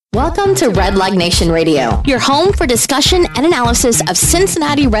Welcome to Red Leg Nation Radio, your home for discussion and analysis of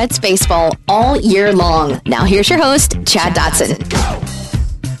Cincinnati Reds baseball all year long. Now here's your host, Chad Dotson.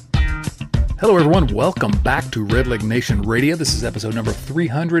 Hello everyone, welcome back to Red Leg Nation Radio. This is episode number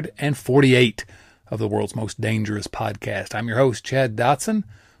 348 of the world's most dangerous podcast. I'm your host, Chad Dotson.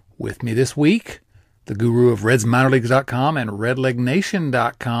 With me this week, the guru of RedsMinorLeagues.com and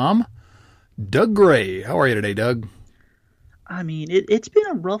RedLegNation.com, Doug Gray. How are you today, Doug? I mean, it's been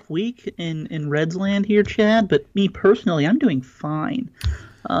a rough week in Reds land here, Chad, but me personally, I'm doing fine.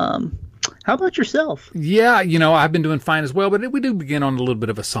 How about yourself? Yeah, I've been doing fine as well, but we do begin on a little bit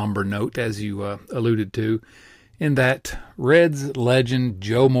of a somber note, as you alluded to, in that Reds legend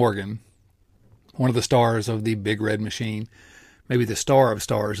Joe Morgan, one of the stars of the Big Red Machine, maybe the star of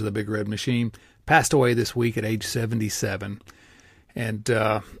stars of the Big Red Machine, passed away this week at age 77. And,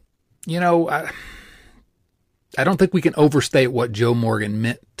 I don't think we can overstate what Joe Morgan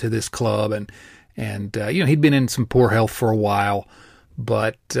meant to this club, and he'd been in some poor health for a while,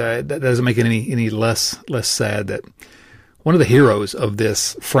 but that doesn't make it any less sad that one of the heroes of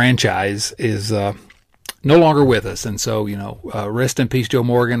this franchise is no longer with us. And so, rest in peace, Joe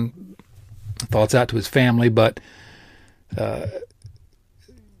Morgan. Thoughts out to his family, but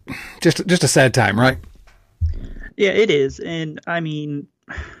just a sad time, right? Yeah, it is, and I mean.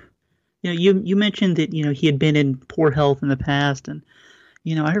 You mentioned that, he had been in poor health in the past. And,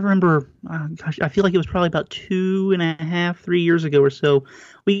 I remember, I feel like it was probably about 2.5-3 years ago or so.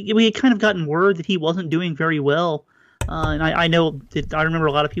 We had kind of gotten word that he wasn't doing very well. And I know that I remember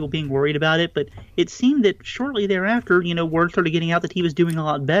a lot of people being worried about it. But it seemed that shortly thereafter, word started getting out that he was doing a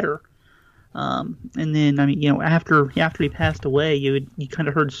lot better. And then, after he passed away, you kind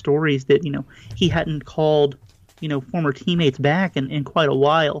of heard stories that, he hadn't called, former teammates back in quite a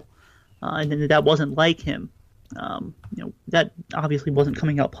while. And then that wasn't like him. That obviously wasn't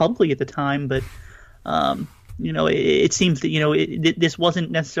coming out publicly at the time, but it seems that this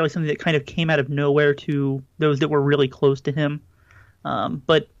wasn't necessarily something that kind of came out of nowhere to those that were really close to him.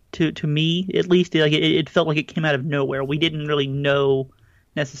 But to me, at least, it felt like it came out of nowhere. We didn't really know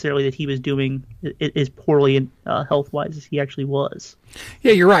necessarily that he was doing as poorly health-wise as he actually was.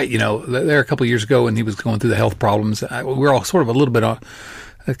 Yeah, you're right. There a couple of years ago when he was going through the health problems, we were all sort of a little bit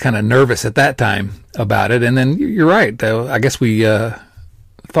kind of nervous at that time about it, and then you're right. Though I guess we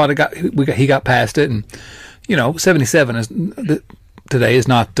thought he got past it, and 77 today is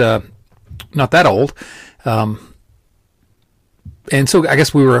not that old, and so I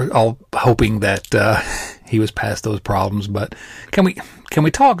guess we were all hoping that he was past those problems. But can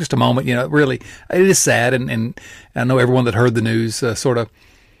we talk just a moment? Really, it is sad, and I know everyone that heard the news sort of.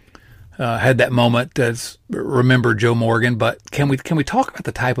 Had that moment as remember Joe Morgan, but can we talk about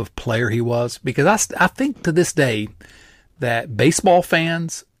the type of player he was? Because I think to this day that baseball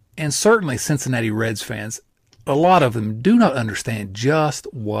fans and certainly Cincinnati Reds fans, a lot of them do not understand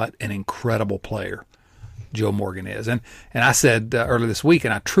just what an incredible player Joe Morgan is. And I said earlier this week,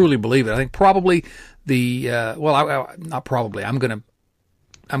 and I truly believe it. I think probably not probably. I'm gonna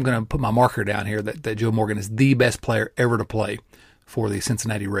put my marker down here that Joe Morgan is the best player ever to play for the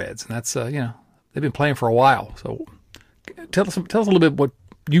Cincinnati Reds, and that's they've been playing for a while. So tell us a little bit what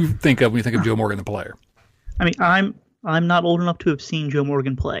you think of when you think of Joe Morgan the player. I mean, I'm not old enough to have seen Joe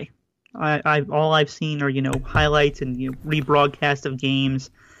Morgan play. All I've seen are highlights and rebroadcast of games.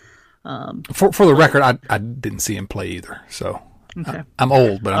 For the record, I didn't see him play either. So okay. I'm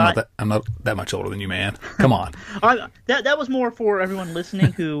old, but I'm not that much older than you, man. Come on. That was more for everyone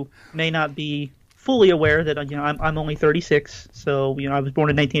listening who may not be fully aware that I'm only 36, so I was born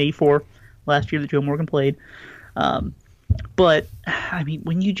in 1984, last year that Joe Morgan played. But I mean,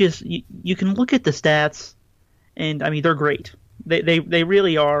 when you can look at the stats, and I mean they're great. They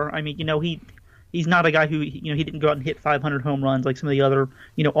really are. I mean, he's not a guy who he didn't go out and hit 500 home runs like some of the other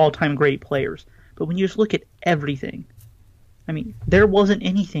all-time great players. But when you just look at everything, I mean, there wasn't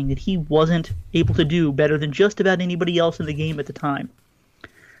anything that he wasn't able to do better than just about anybody else in the game at the time.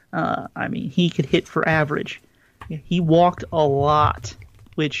 I mean, he could hit for average. He walked a lot,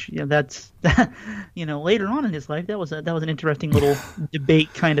 which that's later on in his life that was an interesting little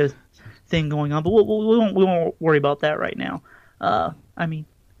debate kind of thing going on. But we won't worry about that right now. I mean,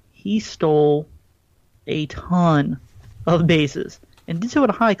 he stole a ton of bases and did so at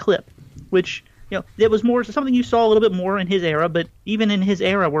a high clip, which it was more something you saw a little bit more in his era. But even in his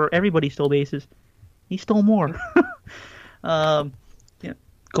era, where everybody stole bases, he stole more.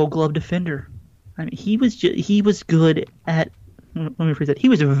 Gold Glove defender. I mean, he was good at. Let me rephrase that. He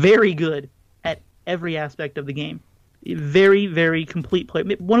was very good at every aspect of the game. Very, very complete player.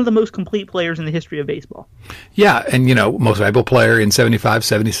 One of the most complete players in the history of baseball. Yeah, and, most valuable player in 75,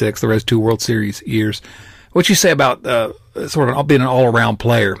 76, the Reds 2 World Series years. What you say about sort of being an all-around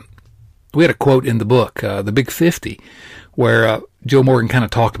player, we had a quote in the book, The Big 50, where Joe Morgan kind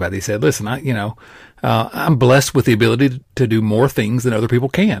of talked about it. He said, listen, I'm blessed with the ability to do more things than other people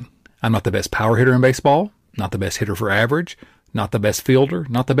can. I'm not the best power hitter in baseball, not the best hitter for average, not the best fielder,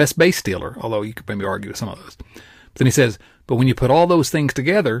 not the best base stealer, although you could maybe argue with some of those. But then he says, but when you put all those things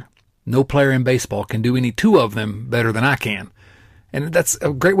together, no player in baseball can do any two of them better than I can. And that's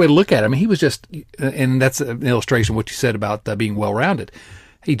a great way to look at it. I mean, he was just, and that's an illustration of what you said about being well-rounded.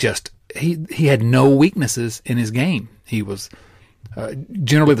 He had no weaknesses in his game. He was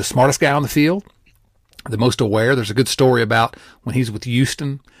generally the smartest guy on the field, the most aware. There's a good story about when he's with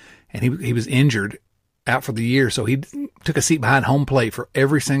Houston, and he was injured out for the year, so he took a seat behind home plate for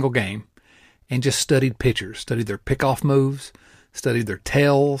every single game and just studied pitchers, studied their pickoff moves, studied their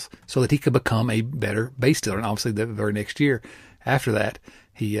tells, so that he could become a better base stealer. And obviously, the very next year after that,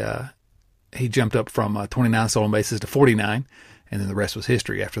 he jumped up from 29 stolen bases to 49, and then the rest was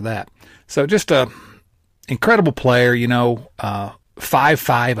history after that. So just a incredible player,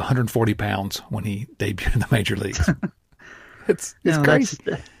 5'5", 140 pounds when he debuted in the major leagues. It's crazy.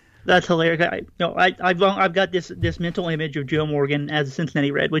 That's hilarious. I've got this mental image of Joe Morgan as a Cincinnati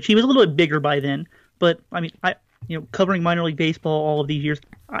Red, which he was a little bit bigger by then. But I mean, covering minor league baseball all of these years,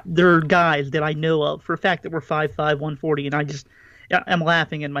 there are guys that I know of for a fact that were 5'5", 140, and I'm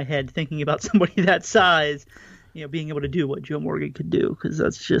laughing in my head thinking about somebody that size, being able to do what Joe Morgan could do, because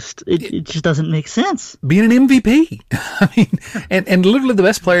that's just it just doesn't make sense. Being an MVP, I mean, and literally the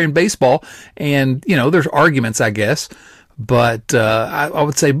best player in baseball, and there's arguments, I guess. But I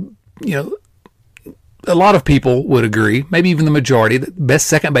would say, a lot of people would agree, maybe even the majority, the best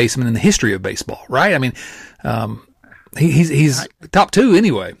second baseman in the history of baseball, right? I mean, he's top two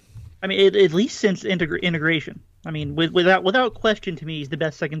anyway. I mean, at least since integration. I mean, without question, to me, he's the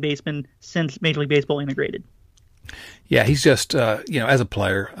best second baseman since Major League Baseball integrated. Yeah, he's just, as a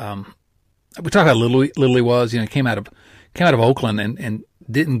player, we talk about how little he was. He came out of Oakland and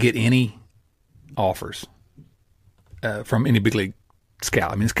didn't get any offers from any big league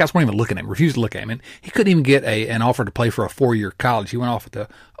scout. I mean, the scouts weren't even looking at him, refused to look at him. And he couldn't even get an offer to play for a 4-year college. He went off at the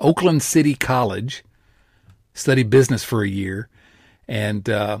Oakland City College, studied business for a year, and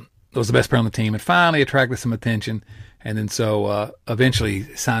was the best player on the team, and finally attracted some attention. And then so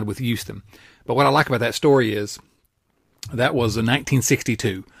eventually signed with Houston. But what I like about that story is that was in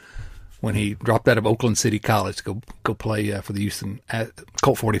 1962 when he dropped out of Oakland City College to go play for the Houston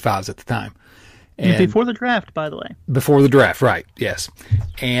Colt 45s at the time. And before the draft, by the way. Before the draft, right, yes.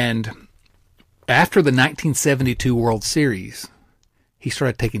 And after the 1972 World Series, he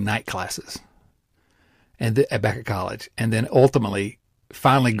started taking night classes and back at college, and then ultimately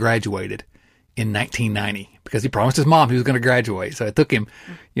finally graduated in 1990 because he promised his mom he was going to graduate. So it took him,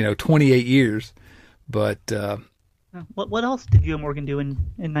 28 years. But what else did Joe Morgan do in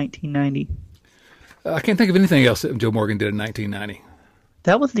 1990? I can't think of anything else that Joe Morgan did in 1990.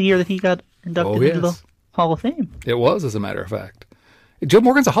 That was the year that he got inducted into the Hall of Fame. It was, as a matter of fact. Joe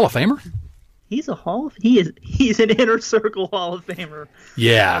Morgan's a Hall of Famer? He's an inner circle Hall of Famer.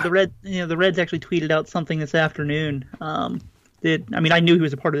 Yeah. The Reds actually tweeted out something this afternoon. I knew he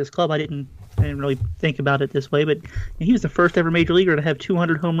was a part of this club. I didn't really think about it this way, but he was the first ever major leaguer to have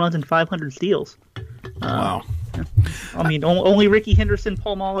 200 home runs and 500 steals. Wow. I mean, only Ricky Henderson,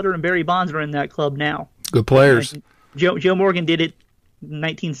 Paul Molitor, and Barry Bonds are in that club now. Good players. Joe Morgan did it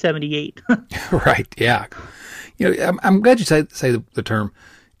 1978. Right, yeah. I'm glad you say the term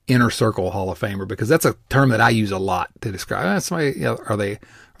inner circle Hall of Famer, because that's a term that I use a lot to describe. Somebody, are they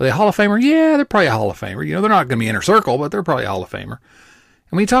a Hall of Famer? Yeah, they're probably a Hall of Famer. They're not going to be inner circle, but they're probably a Hall of Famer.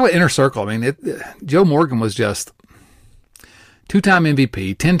 And when you talk about inner circle, I mean, Joe Morgan was just 2-time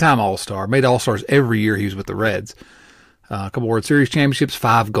MVP, 10-time All-Star, made All-Stars every year he was with the Reds. A couple World Series championships,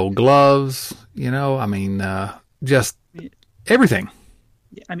 5 Gold Gloves. Just everything.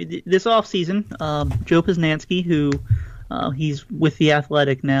 I mean, this offseason, Joe Posnanski, who he's with The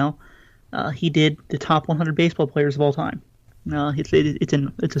Athletic now, he did the top 100 baseball players of all time.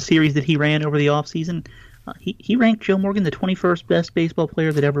 It's a series that he ran over the offseason. He ranked Joe Morgan the 21st best baseball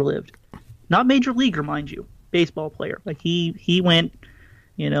player that ever lived. Not major leaguer, mind you, baseball player. Like he went,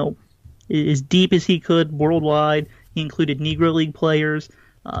 as deep as he could worldwide. He included Negro League players,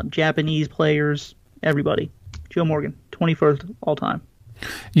 Japanese players, everybody. Joe Morgan, 21st all time.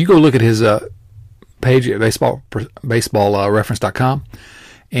 You go look at his page at baseballreference.com,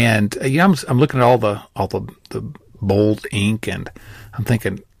 and I'm looking at all the bold ink, and I'm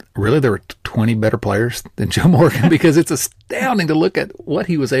thinking, really there were 20 better players than Joe Morgan, because it's astounding to look at what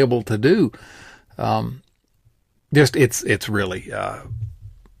he was able to do. It's really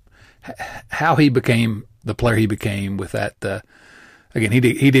how he became the player he became with that. Again,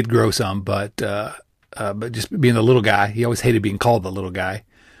 he did grow some, but just being the little guy, he always hated being called the little guy.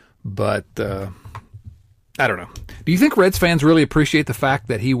 But I don't know. Do you think Reds fans really appreciate the fact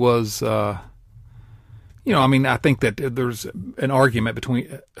that he was? I think that there's an argument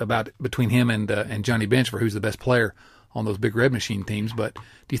between him and Johnny Bench for who's the best player on those big Red Machine teams. But do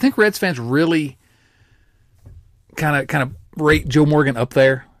you think Reds fans really kind of rate Joe Morgan up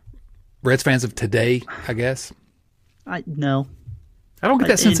there? Reds fans of today, I guess. No. I don't get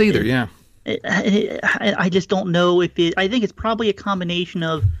that sense either. Yeah. I just don't know if it. I think it's probably a combination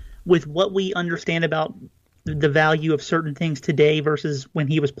of with what we understand about the value of certain things today versus when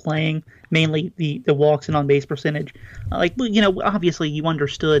he was playing, mainly the walks and on base percentage. Obviously you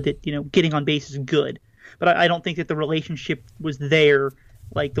understood that, getting on base is good, but I don't think that the relationship was there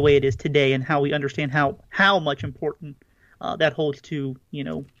like the way it is today, and how we understand how much important that holds to,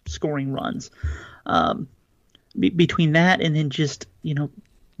 scoring runs. Between that and then just,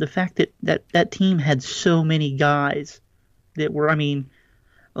 the fact that team had so many guys that were,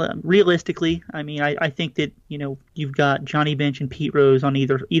 realistically, I think that, you've got Johnny Bench and Pete Rose on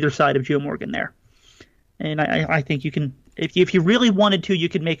either side of Joe Morgan there. And I think you can, if you really wanted to, you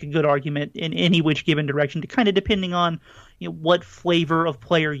could make a good argument in any which given direction, to kind of depending on, what flavor of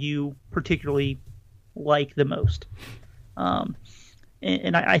player you particularly like the most. And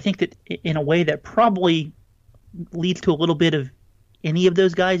I think that in a way that probably leads to a little bit of any of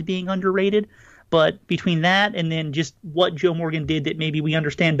those guys being underrated. But between that and then just what Joe Morgan did that maybe we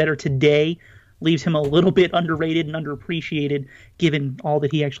understand better today leaves him a little bit underrated and underappreciated given all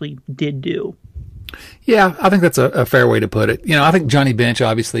that he actually did do. Yeah, I think that's a fair way to put it. I think Johnny Bench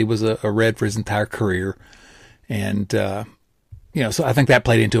obviously was a Red for his entire career. And, so I think that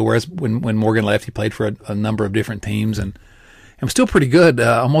played into it. Whereas when Morgan left, he played for a number of different teams and was still pretty good,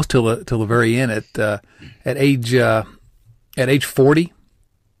 almost till the very end. At age 40,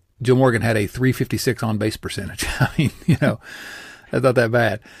 Joe Morgan had a .356 on base percentage. That's not that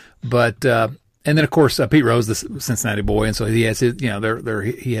bad. But and then of course Pete Rose, the Cincinnati boy, and so he has his,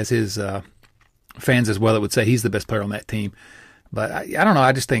 he has his fans as well that would say he's the best player on that team. But I don't know.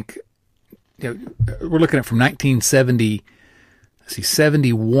 I just think we're looking at from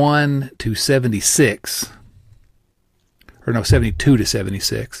 71 to 76, or no, 72 to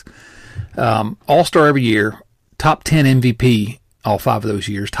 76. All-Star every year, top 10 MVP all 5 of those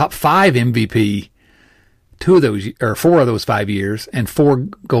years, top 5 MVP 4 of those 5 years, and 4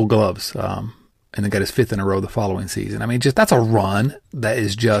 Gold Gloves, and then got his 5th in a row the following season. That's a run that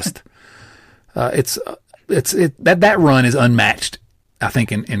is just that run is unmatched, I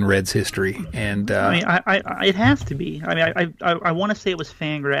think, in Reds history. And it has to be. I want to say it was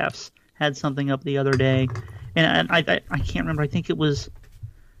Fangraphs had something up the other day, and I can't remember. I think it was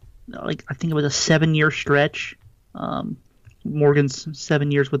a 7-year stretch. Morgan's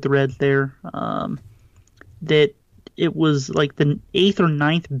 7 years with the Reds there. That it was like the 8th or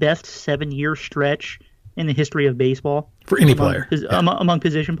 9th best 7-year stretch in the history of baseball for any player among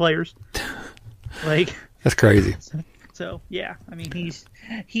position players. That's crazy. So yeah,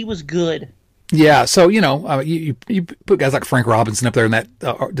 he was good. Yeah, so you put guys like Frank Robinson up there in that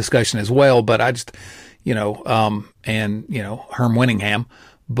discussion as well, but I just Herm Winningham,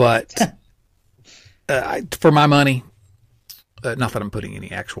 but for my money. Not that I'm putting any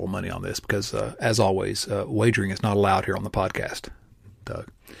actual money on this because, as always, wagering is not allowed here on the podcast,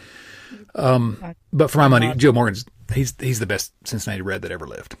 Doug. But for my money, Joe Morgan's he's the best Cincinnati Red that ever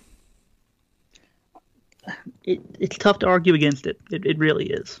lived. It's tough to argue against it. It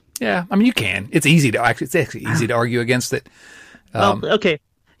really is. Yeah, you can. It's easy to actually easy to argue against it. Okay.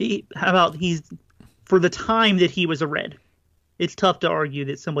 How about he's for the time that he was a Red? It's tough to argue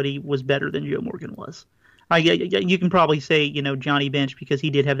that somebody was better than Joe Morgan was. You can probably say, Johnny Bench because he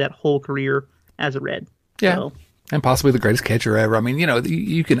did have that whole career as a Red. Yeah, so, and possibly the greatest catcher ever.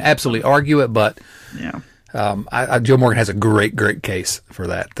 You can absolutely argue it, but yeah, Joe Morgan has a great case for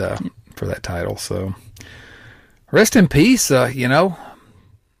that title. So rest in peace.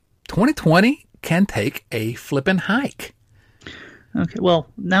 2020 can take a flippin' hike. Okay, well,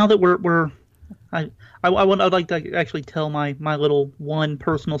 now that I'd like to actually tell my little one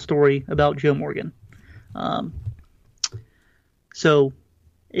personal story about Joe Morgan. So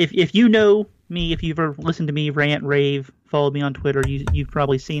if you know me, if you've ever listened to me rant, rave, followed me on Twitter, you've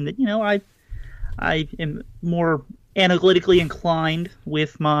probably seen that, I am more analytically inclined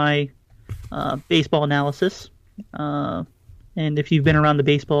with my baseball analysis. And if you've been around the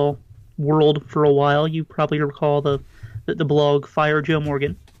baseball world for a while, you probably recall the blog Fire Joe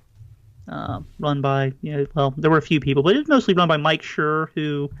Morgan, run by, well, there were a few people, but it was mostly run by Mike Schur,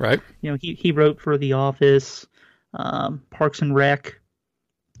 who, right, he wrote for The Office, Parks and Rec,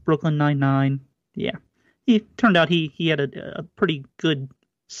 Brooklyn Nine-Nine. Yeah, he turned out he had a pretty good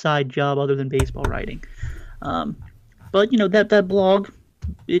side job other than baseball writing. But that blog,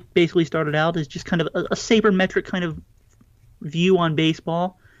 it basically started out as just kind of a sabermetric kind of view on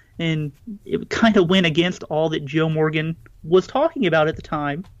baseball, and it kind of went against all that Joe Morgan was talking about at the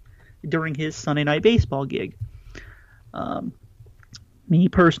time during his Sunday Night Baseball gig. Me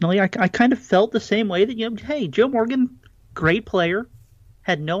personally, I kind of felt the same way that, hey, Joe Morgan, great player,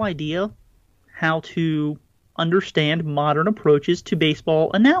 had no idea how to understand modern approaches to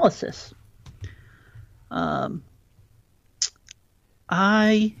baseball analysis.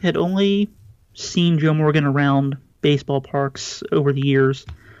 I had only seen Joe Morgan around baseball parks over the years.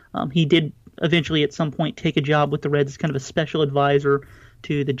 He did eventually at some point take a job with the Reds as kind of a special advisor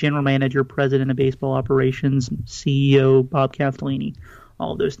to the general manager, president of baseball operations, CEO Bob Castellini,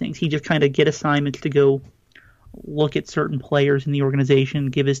 all of those things. He just kind of get assignments to go look at certain players in the organization,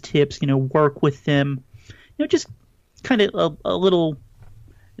 give his tips, work with them, just kind of a little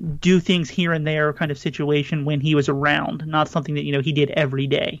do things here and there kind of situation when he was around, not something that, he did every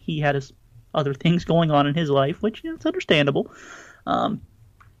day. He had his other things going on in his life, which it's understandable.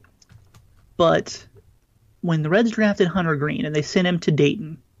 But when the Reds drafted Hunter Greene and they sent him to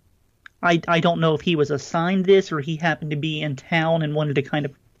Dayton, I don't know if he was assigned this or he happened to be in town and wanted to kind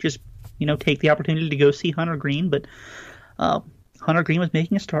of just, take the opportunity to go see Hunter Greene. But Hunter Greene was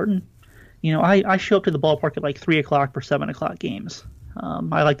making a start, and, I show up to the ballpark at like 3 o'clock for 7 o'clock games.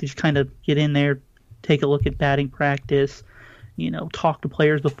 I like to just kind of get in there, take a look at batting practice, talk to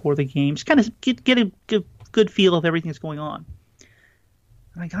players before the games, kind of get a good feel of everything that's going on.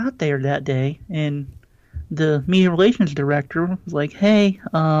 I got there that day, and the media relations director was like, "Hey,"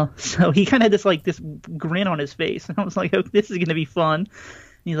 so he kind of had this grin on his face, and I was like, "Oh, this is going to be fun." And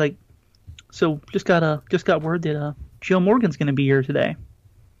he's like, "So just got word that Joe Morgan's going to be here today."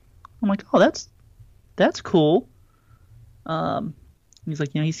 I'm like, "Oh, that's cool." He's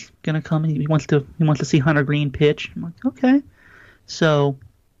like, he's going to come and he wants to see Hunter Greene pitch. I'm like, okay. So,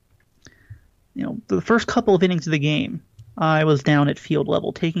 the first couple of innings of the game, I was down at field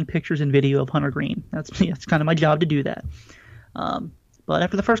level taking pictures and video of Hunter Greene. That's kind of my job to do that. But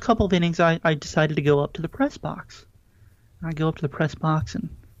after the first couple of innings, I decided to go up to the press box. I go up to the press box,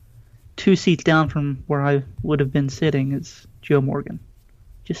 and 2 seats down from where I would have been sitting is Joe Morgan,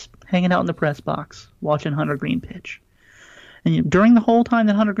 just hanging out in the press box, watching Hunter Greene pitch. And during the whole time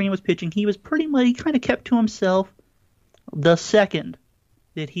that Hunter Greene was pitching, he was pretty much, he kind of kept to himself. The second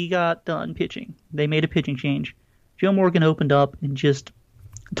that he got done pitching, they made a pitching change, Joe Morgan opened up and just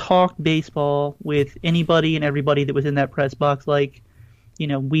talked baseball with anybody and everybody that was in that press box we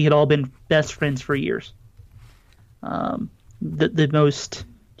had all been best friends for years. The most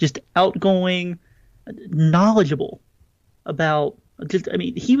just outgoing, knowledgeable about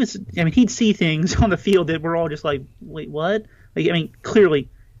he'd see things on the field that were all just like, wait, what? Clearly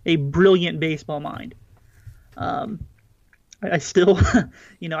a brilliant baseball mind. I still,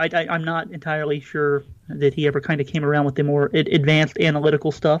 I'm not entirely sure that he ever kind of came around with the more advanced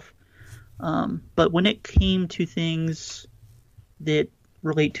analytical stuff. But when it came to things that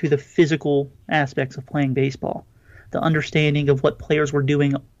relate to the physical aspects of playing baseball, the understanding of what players were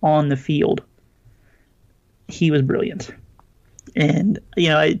doing on the field, he was brilliant. And,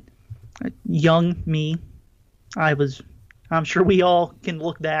 young me, I'm sure we all can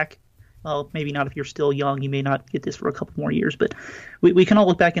look back. Well, maybe not if you're still young. You may not get this for a couple more years. But we can all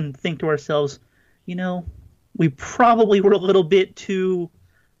look back and think to ourselves, we probably were a little bit too,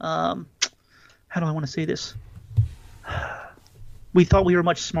 how do I want to say this? We thought we were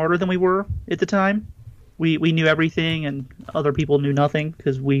much smarter than we were at the time. We knew everything and other people knew nothing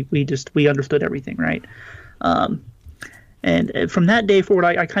because we understood everything, right? And from that day forward,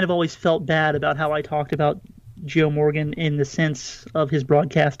 I kind of always felt bad about how I talked about Joe Morgan in the sense of his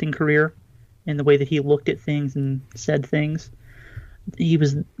broadcasting career and the way that he looked at things and said things. He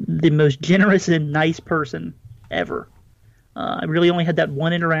was the most generous and nice person ever. I really only had that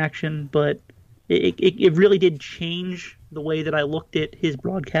one interaction, but it really did change the way that I looked at his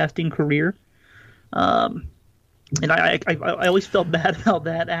broadcasting career. And I always felt bad about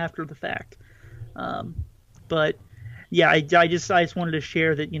that after the fact. But yeah, I just wanted to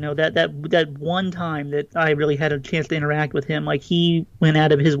share that, that one time that I really had a chance to interact with him, he went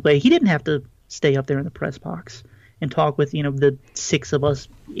out of his way. He didn't have to stay up there in the press box and talk with, the 6 of us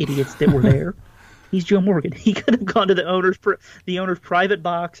idiots that were there. he's Joe Morgan. He could have gone to the owner's private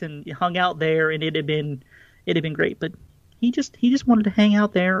box and hung out there, and it'd have been great. But he just wanted to hang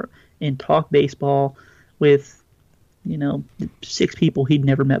out there and talk baseball with 6 people he'd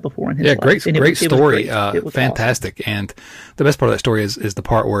never met before in his life. Great story. It was fantastic. Awesome. And the best part of that story is the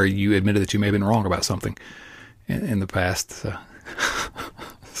part where you admitted that you may have been wrong about something in the past. So.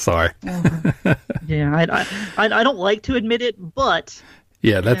 Sorry. Yeah, I don't like to admit it, but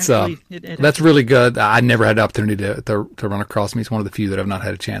yeah, that's really good. I never had the opportunity to run across him. He's one of the few that I've not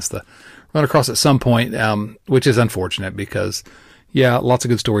had a chance to run across at some point, which is unfortunate because, lots of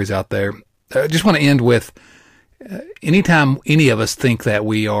good stories out there. I just want to end with anytime any of us think that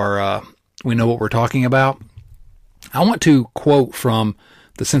we know what we're talking about, I want to quote from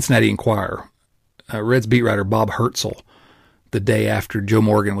the Cincinnati Enquirer, Reds beat writer Bob Hertzel, the day after Joe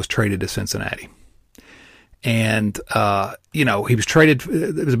Morgan was traded to Cincinnati. And, he was traded.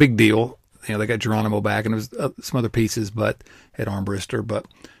 It was a big deal. They got Geronimo back and there was some other pieces, but at Armbrister. But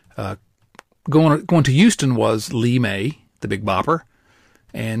going to Houston was Lee May, the Big Bopper,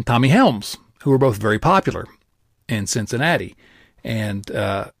 and Tommy Helms, who were both very popular in Cincinnati. And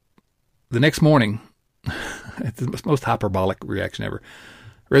the next morning, it's the most hyperbolic reaction ever.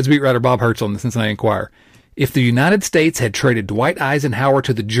 Reds beat writer Bob Hertzel in the Cincinnati Enquirer. If the United States had traded Dwight Eisenhower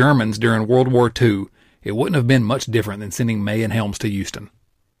to the Germans during World War II, it wouldn't have been much different than sending May and Helms to Houston.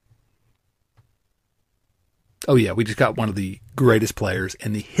 Oh, yeah, we just got one of the greatest players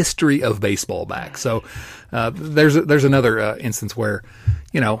in the history of baseball back. So there's another instance where,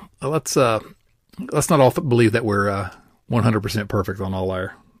 let's not all believe that we're 100% perfect on all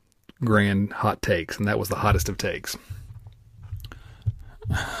our grand hot takes, and that was the hottest of takes.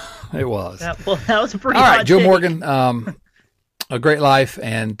 It was. That was a pretty all right, hot Joe take. Morgan, a great life,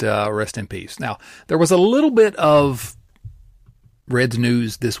 and rest in peace. Now, there was a little bit of Reds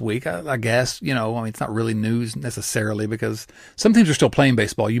news this week, I guess. It's not really news necessarily because some teams are still playing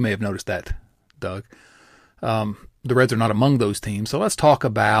baseball. You may have noticed that, Doug. The Reds are not among those teams. So let's talk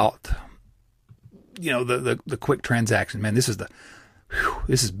about, the quick transaction. Man, this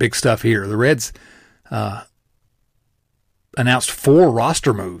is big stuff here. The Reds announced 4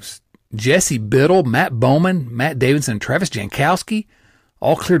 roster moves. Jesse Biddle, Matt Bowman, Matt Davidson, and Travis Jankowski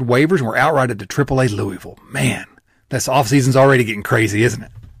all cleared waivers and were outrighted to AAA Louisville. Man, this offseason's already getting crazy, isn't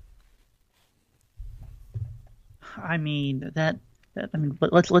it? I mean,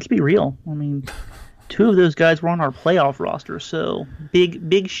 but let's be real. I mean, 2 of those guys were on our playoff roster, so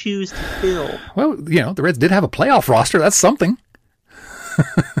big shoes to fill. Well, the Reds did have a playoff roster. That's something.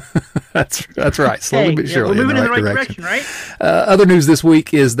 That's right. Slowly but surely, we're moving in the right direction, right? Other news this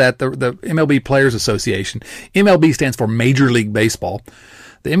week is that the MLB Players Association, MLB stands for Major League Baseball.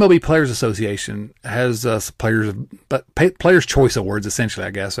 The MLB Players Association has Players Choice Awards, essentially,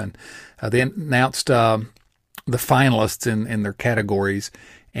 I guess, and they announced the finalists in their categories.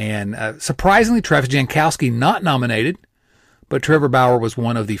 And surprisingly, Travis Jankowski not nominated, but Trevor Bauer was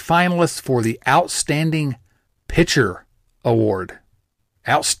one of the finalists for the Outstanding Pitcher Award.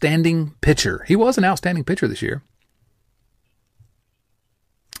 Outstanding pitcher. He was an outstanding pitcher this year.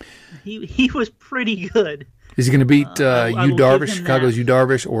 He was pretty good. Is he going to beat Yu Darvish, Chicago's that. Yu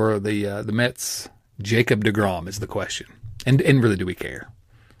Darvish, or the Mets' Jacob deGrom is the question. And really, do we care?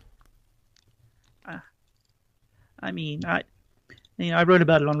 I wrote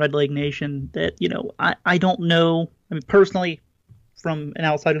about it on Red Leg Nation that, I don't know. I mean, personally, from an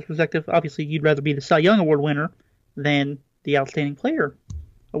outsider's perspective, obviously you'd rather be the Cy Young Award winner than the Outstanding Player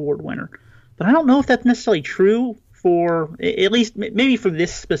Award winner. But I don't know if that's necessarily true for, at least maybe for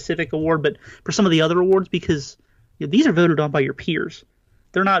this specific award, but for some of the other awards, because these are voted on by your peers.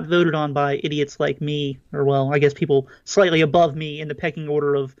 They're not voted on by idiots like me, or, well, I guess people slightly above me in the pecking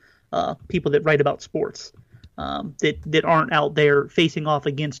order of people that write about sports that aren't out there facing off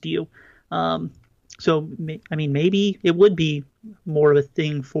against you. So, maybe it would be more of a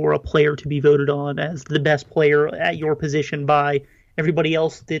thing for a player to be voted on as the best player at your position by everybody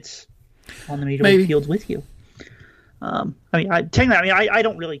else that's on the major league fields with you. I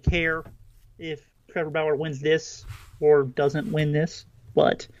don't really care if Trevor Bauer wins this or doesn't win this,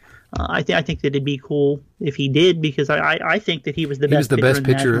 but I think that it'd be cool if he did, because I think that he was the best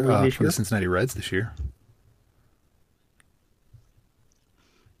pitcher for the Cincinnati Reds this year.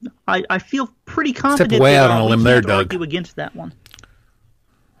 I feel pretty confident. Step way out on a limb there, Doug. Argue against that one.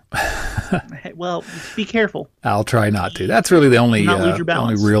 Well, be careful. I'll try not to. That's really the only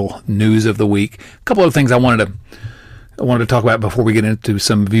real news of the week. A couple of things I wanted to talk about before we get into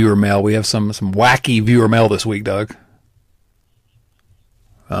some viewer mail. We have some wacky viewer mail this week, Doug.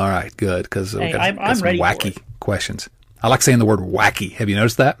 All right, good, because we got some wacky questions. I like saying the word wacky. Have you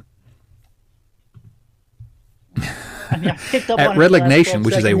noticed that? I mean, I picked up at on Red it Leg last Nation, 12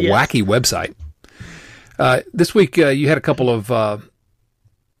 which is a seconds, yes. wacky website. This week, you had a couple of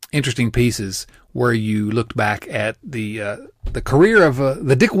interesting pieces where you looked back at the career of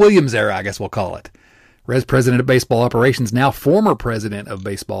the Dick Williams era, I guess we'll call it. Reds president of baseball operations, now former president of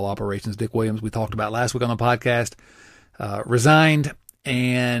baseball operations, Dick Williams, we talked about last week on the podcast, resigned,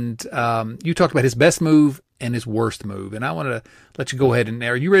 and you talked about his best move and his worst move. And I wanted to let you go ahead and,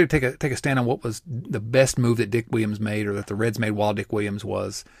 are you ready to take a stand on what was the best move that Dick Williams made, or that the Reds made while Dick Williams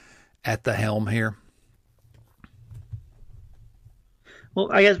was at the helm here?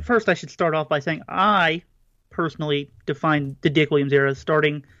 Well, I guess first I should start off by saying I personally define the Dick Williams era as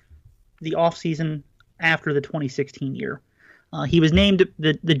starting the offseason after the 2016 year. He was named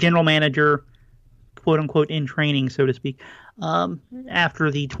the general manager, quote unquote, in training, so to speak,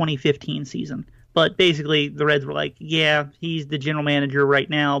 after the 2015 season. But basically, the Reds were like, yeah, he's the general manager right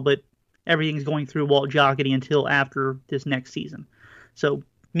now, but everything's going through Walt Jocketty until after this next season. So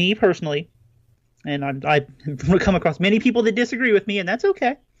me personally, and I've come across many people that disagree with me, and that's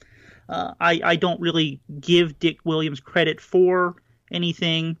okay. I don't really give Dick Williams credit for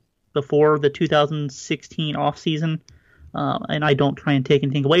anything before the 2016 offseason, and I don't try and take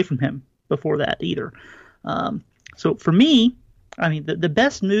anything away from him before that either. So for me, I mean, the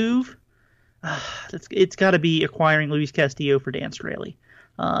best move, it's got to be acquiring Luis Castillo for Dan Straley.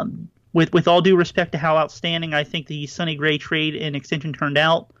 With all due respect to how outstanding I think the Sonny Gray trade and extension turned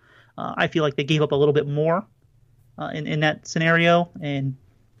out, I feel like they gave up a little bit more in that scenario, and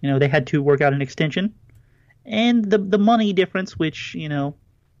they had to work out an extension, and the money difference, which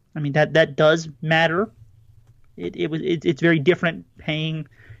I mean that does matter. It's very different paying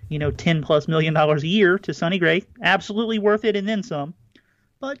 $10+ million a year to Sonny Gray, absolutely worth it and then some.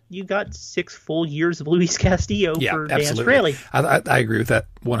 But you got 6 full years of Luis Castillo for Dan Straley. I agree with that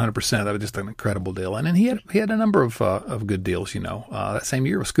 100%. That was just an incredible deal. And then he had a number of good deals, that same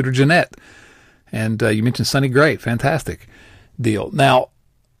year with Scooter Gennett. And you mentioned Sonny Gray, fantastic deal. Now,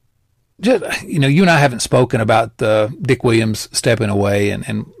 just, you and I haven't spoken about Dick Williams stepping away,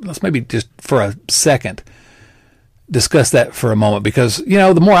 and let's maybe just for a second discuss that for a moment, because,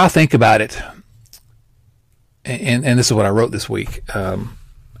 the more I think about it, and this is what I wrote this week,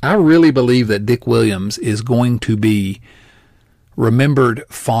 I really believe that Dick Williams is going to be remembered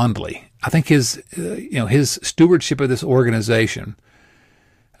fondly. I think his stewardship of this organization.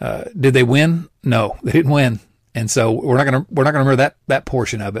 Did they win? No, they didn't win, and so we're not gonna remember that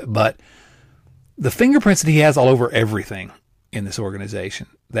portion of it. But the fingerprints that he has all over everything in this organization.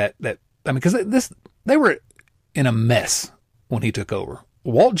 Because they were in a mess when he took over.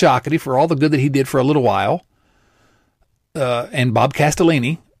 Walt Jocketty, for all the good that he did for a little while, and Bob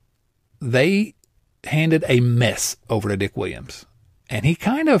Castellini, they handed a mess over to Dick Williams. And he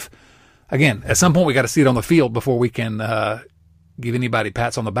kind of, again, at some point we got to see it on the field before we can give anybody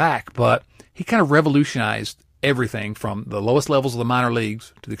pats on the back, but he kind of revolutionized everything from the lowest levels of the minor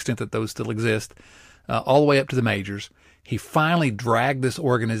leagues, to the extent that those still exist, all the way up to the majors. He finally dragged this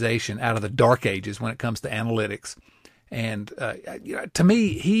organization out of the dark ages when it comes to analytics. And to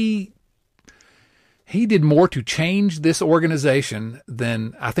me, he did more to change this organization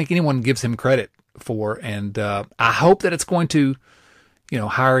than I think anyone gives him credit for. And I hope that it's going to,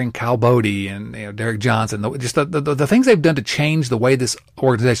 hiring Kyle Bodie and Derek Johnson, just the things they've done to change the way this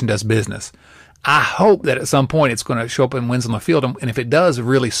organization does business. I hope that at some point it's going to show up in wins on the field. And if it does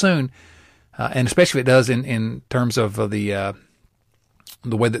really soon, and especially if it does in terms of the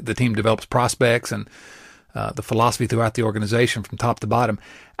way that the team develops prospects and the philosophy throughout the organization from top to bottom,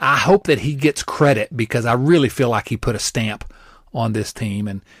 I hope that he gets credit, because I really feel like he put a stamp on this team.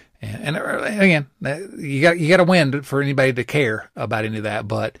 And again, you got to win for anybody to care about any of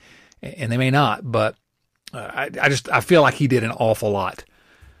that, and they may not, but I feel like he did an awful lot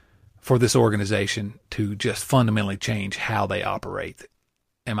for this organization to just fundamentally change how they operate.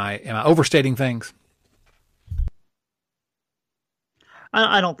 Am I overstating things?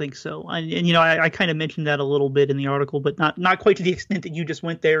 I don't think so. I kind of mentioned that a little bit in the article, but not quite to the extent that you just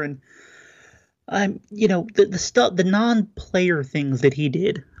went there. And the stuff, the non-player things that he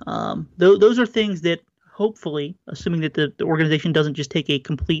did, those are things that hopefully, assuming that the organization doesn't just take a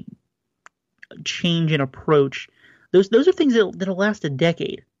complete change in approach, those are things that'll last a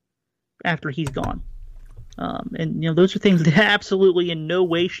decade after he's gone. And those are things that absolutely in no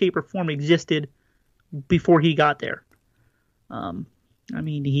way, shape, or form existed before he got there.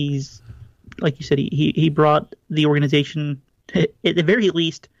 He's, like you said, he brought the organization, at the very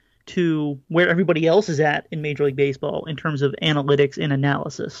least, to where everybody else is at in Major League Baseball in terms of analytics and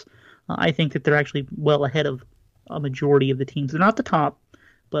analysis. I think that they're actually well ahead of a majority of the teams. They're not the top,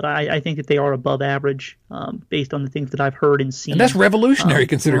 but I think that they are above average based on the things that I've heard and seen. And that's revolutionary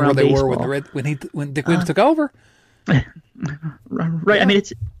considering where they baseball. were when Dick Williams took over. Right. I mean,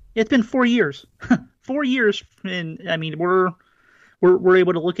 it's been 4 years. 4 years, and I mean we're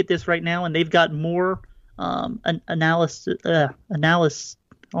able to look at this right now, and they've got more analysis.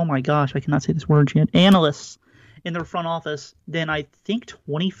 Oh my gosh, I cannot say this word yet. Analysts in their front office than I think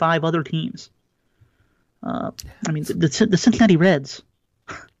 25 other teams. I mean the Cincinnati Reds.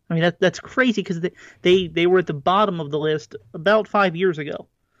 I mean that's crazy because they were at the bottom of the list about 5 years ago.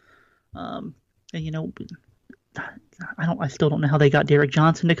 And you know, I still don't know how they got Derek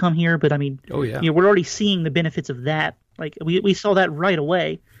Johnson to come here, but I mean, you know, we're already seeing the benefits of that. Like we saw that right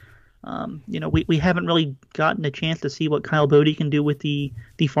away. You know, we haven't really gotten a chance to see what Kyle Bodie can do with the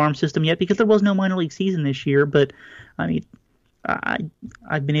farm system yet because there was no minor league season this year. But I mean,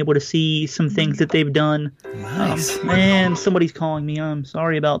 I've been able to see some things that they've done. Nice. And somebody's calling me. I'm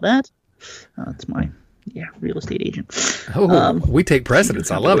sorry about that. It's my real estate agent. We take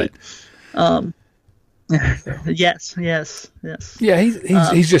precedence. I love it. Yes. Yeah,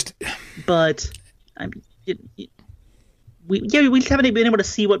 he's just. But I mean, we haven't been able to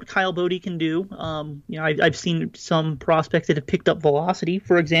see what Kyle Bodie can do. You know, I've seen some prospects that have picked up velocity,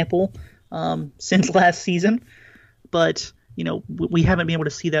 for example, since last season. But you know, we haven't been able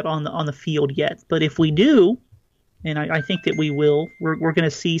to see that on the field yet. But if we do, and I think that we will, we're going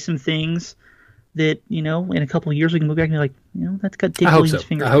to see some things that, you know, in a couple of years we can look back and be like, you know, that's got Dick Williams'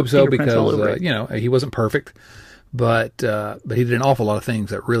 fingerprints. I hope so because you know, he wasn't perfect, but he did an awful lot of things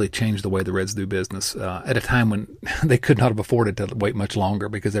that really changed the way the Reds do business at a time when they could not have afforded to wait much longer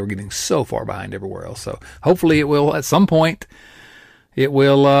because they were getting so far behind everywhere else. So hopefully it will, at some point, it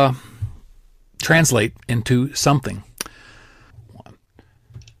will translate into something.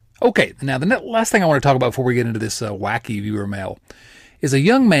 Okay, now the last thing I want to talk about before we get into this wacky viewer mail is a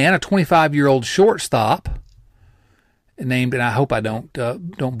young man, a 25-year-old shortstop named, and I hope I don't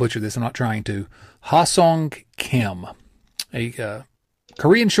butcher this, I'm not trying to, Ha-Sung Kim, a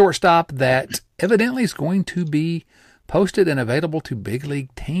Korean shortstop that evidently is going to be posted and available to big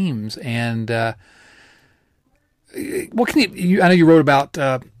league teams. And what can you? I know you wrote about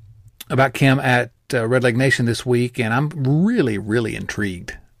Kim at Red Leg Nation this week, and I'm really, really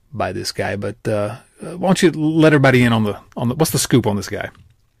intrigued by this guy. But why don't you let everybody in on the what's the scoop on this guy?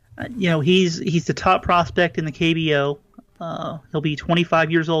 You know, he's the top prospect in the KBO. He'll be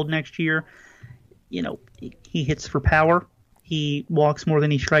 25 years old next year. You know, he hits for power. He walks more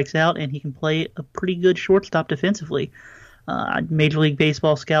than he strikes out, and he can play a pretty good shortstop defensively. Major League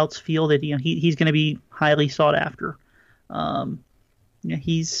Baseball scouts feel that, you know, he's going to be highly sought after. You know,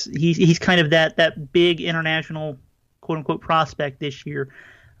 he's kind of that big international quote unquote prospect this year,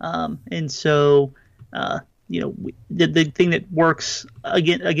 and so you know, the thing that works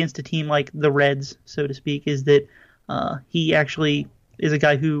against a team like the Reds, so to speak, is that he actually is a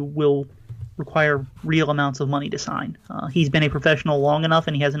guy who will require real amounts of money to sign. He's been a professional long enough,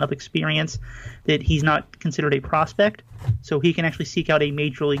 and he has enough experience that he's not considered a prospect, so he can actually seek out a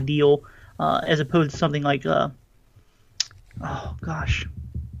major league deal, as opposed to something like,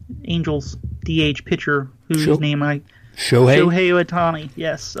 Angels DH pitcher whose name Shohei Ohtani.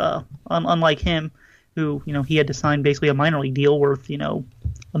 Yes, unlike him, who, you know, he had to sign basically a minor league deal worth, you know,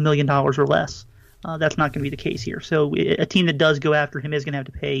 $1 million or less. That's not going to be the case here. So a team that does go after him is going to have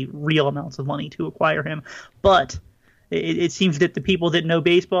to pay real amounts of money to acquire him. But it seems that the people that know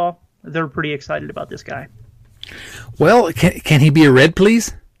baseball, they're pretty excited about this guy. Well, can he be a Red,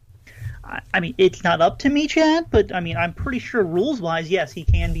 please? I mean, it's not up to me, Chad, but I mean, I'm pretty sure rules-wise, yes, he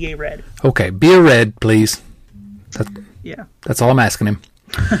can be a Red. Okay, be a Red, please. That's all I'm asking him.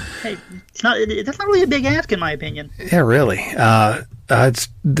 Hey, that's not really a big ask, in my opinion. Yeah, really.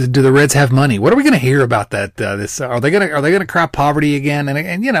 Do the Reds have money? What are we going to hear about that? Are they going to cry poverty again?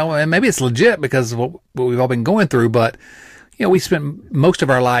 And you know, and maybe it's legit because of what we've all been going through. But you know, we spent most of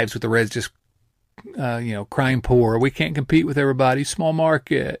our lives with the Reds just you know, crying poor. We can't compete with everybody. Small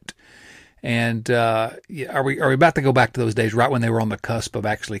market. And are we about to go back to those days right when they were on the cusp of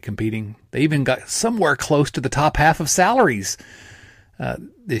actually competing? They even got somewhere close to the top half of salaries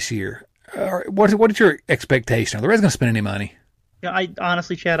this year. What is your expectation? Are the Reds going to spend any money? Yeah, I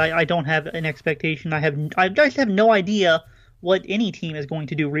honestly, Chad, I don't have an expectation. I just have no idea what any team is going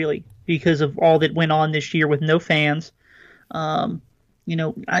to do, really, because of all that went on this year with no fans. You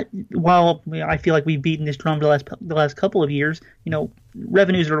know, while I feel like we've beaten this drum the last couple of years, you know,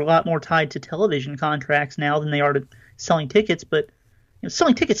 revenues are a lot more tied to television contracts now than they are to selling tickets. But you know,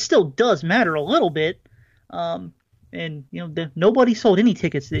 selling tickets still does matter a little bit. And you know, nobody sold any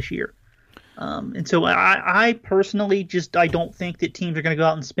tickets this year. And so I personally I don't think that teams are going to go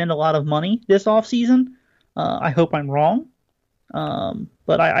out and spend a lot of money this offseason. I hope I'm wrong.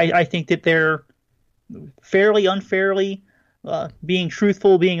 But I think that they're fairly unfairly being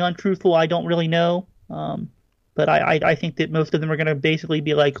truthful, being untruthful. I don't really know. But I think that most of them are going to basically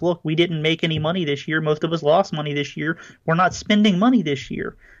be like, look, we didn't make any money this year. Most of us lost money this year. We're not spending money this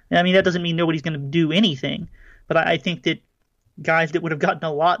year. And I mean, that doesn't mean nobody's going to do anything. But I think that guys that would have gotten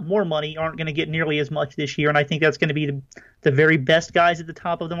a lot more money aren't going to get nearly as much this year. And I think that's going to be the very best guys at the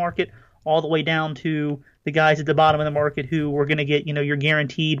top of the market, all the way down to the guys at the bottom of the market who were going to get, your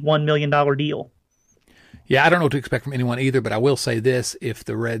guaranteed $1 million deal. Yeah, I don't know what to expect from anyone either, but I will say this. If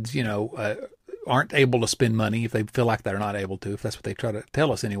the Reds, aren't able to spend money, if they feel like they're not able to, if that's what they try to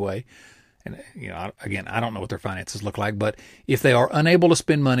tell us anyway, and, again, I don't know what their finances look like, but if they are unable to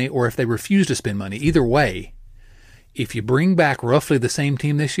spend money or if they refuse to spend money, either way, if you bring back roughly the same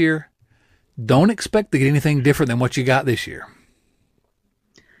team this year, don't expect to get anything different than what you got this year.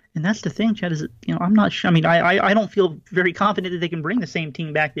 And that's the thing, Chad, is, I'm not sure. I mean, I don't feel very confident that they can bring the same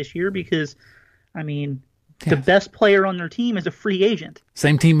team back this year because, I mean, the best player on their team is a free agent.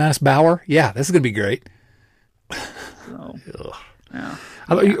 Same team minus Bauer? Yeah, this is going to be great. So, yeah.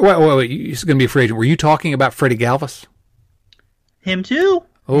 Wait, he's going to be a free agent. Were you talking about Freddie Galvis? Him too.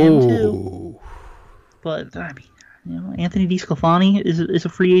 Oh. Him too. But, I mean, Anthony DeSclafani is a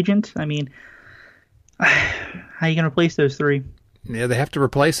free agent. I mean, how are you going to replace those three? Yeah, they have to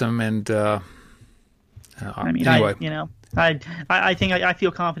replace him, and I mean, anyway. I think I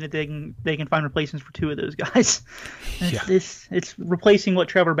feel confident they can find replacements for two of those guys. It's replacing what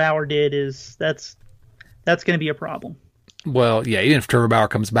Trevor Bauer did that's going to be a problem. Well, yeah, even if Trevor Bauer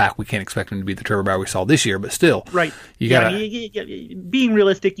comes back, we can't expect him to be the Trevor Bauer we saw this year, but still. Right. You gotta, being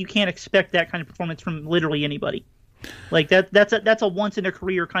realistic, you can't expect that kind of performance from literally anybody. Like that's a once in a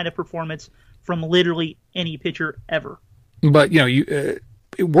career kind of performance from literally any pitcher ever. But,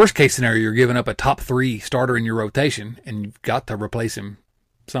 worst case scenario, you're giving up a top 3 starter in your rotation, and you've got to replace him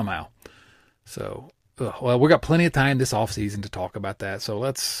somehow. So, well, we've got plenty of time this offseason to talk about that. So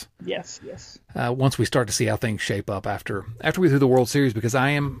let's once we start to see how things shape up after we do the World Series, because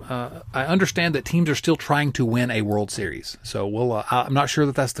I understand that teams are still trying to win a World Series. So I'm not sure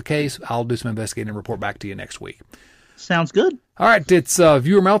that that's the case. I'll do some investigating and report back to you next week. Sounds good. All right, it's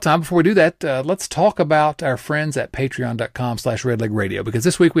viewer mail time. Before we do that, let's talk about our friends at patreon.com/redlegradio, because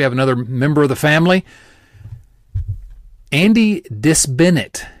this week we have another member of the family, Andy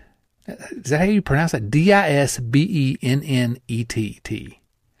Disbennett. Is that how you pronounce that? Disbennetti.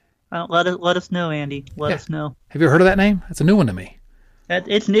 Let us know, Andy. Let us know. Have you ever heard of that name? That's a new one to me.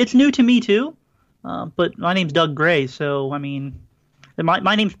 It's new to me too, but my name's Doug Gray, so I mean,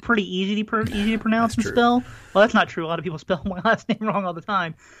 my name's pretty easy to pronounce and spell. Well, that's not true. A lot of people spell my last name wrong all the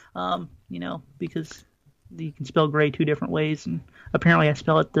time, because you can spell Gray 2 different ways, and apparently I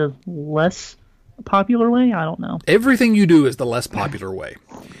spell it the less popular way. I don't know. Everything you do is the less popular way.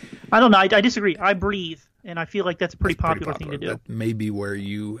 I don't know. I disagree. I breathe, and I feel like that's a pretty popular thing to do. That may be where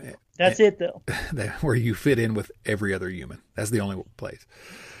you... That's it, though. Where you fit in with every other human. That's the only place.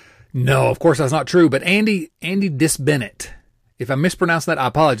 No, of course that's not true. But Andy Disbennett, if I mispronounce that, I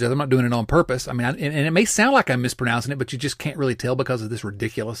apologize. I'm not doing it on purpose. I mean, and it may sound like I'm mispronouncing it, but you just can't really tell because of this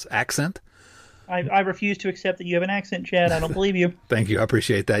ridiculous accent. I refuse to accept that you have an accent, Chad. I don't believe you. Thank you. I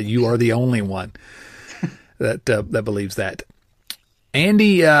appreciate that. You are the only one that believes that.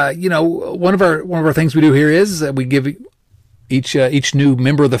 Andy, one of our things we do here is we give each new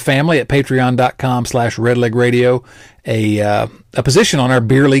member of the family at patreon.com/redlegradio a position on our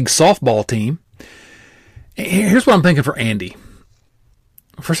beer league softball team. Here's what I'm thinking for Andy.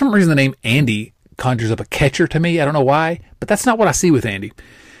 For some reason, the name Andy conjures up a catcher to me. I don't know why, but that's not what I see with Andy.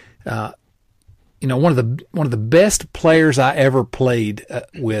 One of the best players I ever played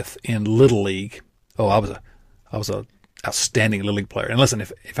with in Little League. Oh, I was a outstanding Little League player. And listen,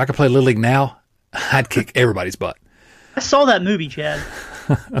 if I could play Little League now, I'd kick everybody's butt. I saw that movie, Chad,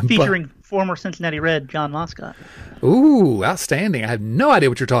 featuring former Cincinnati Red John Moscott. Ooh, outstanding! I have no idea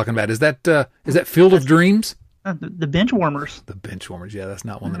what you're talking about. Is that Field of Dreams? The Benchwarmers. The Benchwarmers. Yeah, that's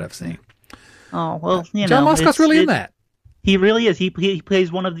not one that I've seen. Oh well, John Moscott's really in that. He really is. He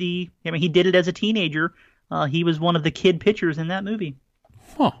plays one of the. I mean, he did it as a teenager. He was one of the kid pitchers in that movie.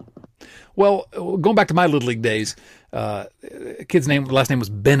 Huh. Well, going back to my Little League days, kid's last name was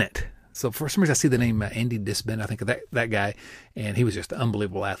Bennett. So for some reason I see the name Andy Disbennett. I think of that guy, and he was just an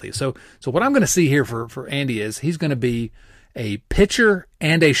unbelievable athlete. So what I'm going to see here for Andy is he's going to be a pitcher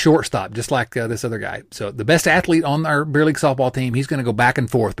and a shortstop, just like this other guy. So the best athlete on our beer league softball team, he's going to go back and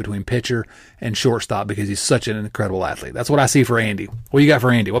forth between pitcher and shortstop because he's such an incredible athlete. That's what I see for Andy. What do you got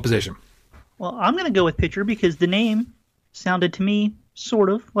for Andy? What position? Well, I'm going to go with pitcher because the name sounded to me sort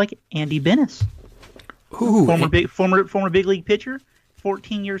of like Andy Benes. Ooh, Former big league pitcher,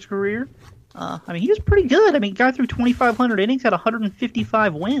 14 years career. I mean, he was pretty good. I mean, guy threw 2,500 innings, had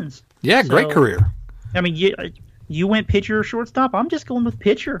 155 wins. Yeah, great career. I mean, you went pitcher or shortstop. I'm just going with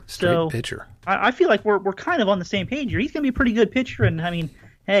pitcher. Straight pitcher. I feel like we're kind of on the same page here. He's going to be a pretty good pitcher. And, I mean,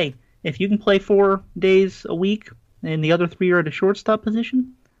 hey, if you can play 4 days a week and the other 3 are at a shortstop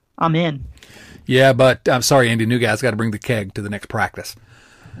position, I'm in. Yeah, but I'm sorry, Andy. New guy's got to bring the keg to the next practice.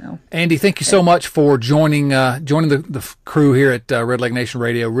 Well, Andy, thank you so much for joining the crew here at Red Leg Nation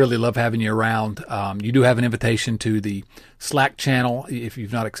Radio. Really love having you around. You do have an invitation to the Slack channel. If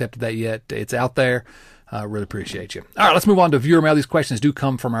you've not accepted that yet, it's out there. Really appreciate you. All right, let's move on to viewer mail. These questions do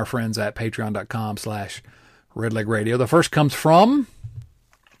come from our friends at patreon.com/redlegradio. The first comes from,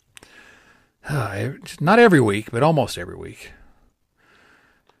 not every week, but almost every week,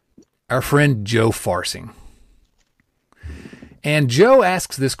 our friend Joe Farsing. And Joe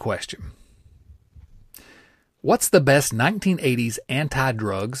asks this question. What's the best 1980s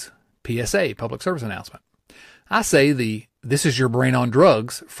anti-drugs PSA, public service announcement? I say the "This is your brain on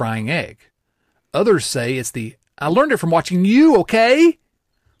drugs" frying egg. Others say it's the "I learned it from watching you, okay?"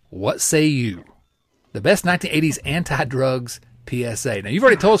 What say you? The best 1980s anti-drugs PSA. Now, you've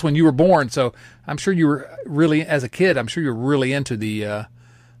already told us when you were born, so I'm sure you were really, as a kid, I'm sure you were really into the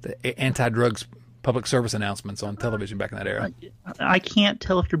anti-drugs public service announcements on television back in that era. I can't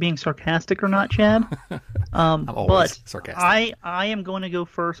tell if you're being sarcastic or not, Chad. I'm always sarcastic. I am going to go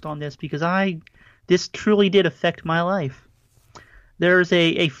first on this because this truly did affect my life. There's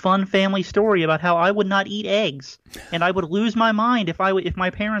a fun family story about how I would not eat eggs, and I would lose my mind if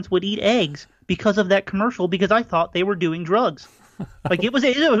my parents would eat eggs because of that commercial, because I thought they were doing drugs. Like it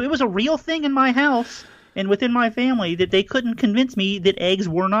was a real thing in my house and within my family that they couldn't convince me that eggs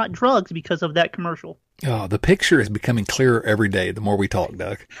were not drugs because of that commercial. Oh, the picture is becoming clearer every day the more we talk,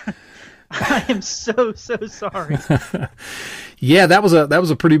 Doug. I am so sorry. Yeah, that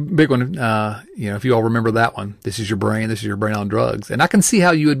was a pretty big one. If you all remember that one, this is your brain on drugs. And I can see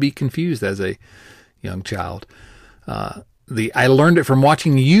how you would be confused as a young child. I learned it from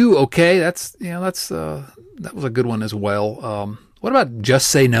watching you. Okay. That was a good one as well. What about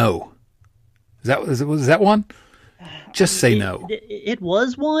Just Say No? Was that one? Just Say No. It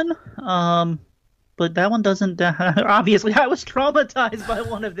was one. But that one doesn't. Obviously, I was traumatized by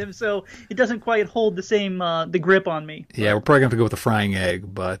one of them, so it doesn't quite hold the same the grip on me. Yeah, we're probably gonna have to go with the frying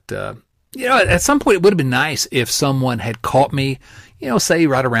egg. But at some point, it would have been nice if someone had caught me. Say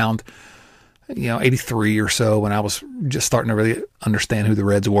right around 83 or so, when I was just starting to really understand who the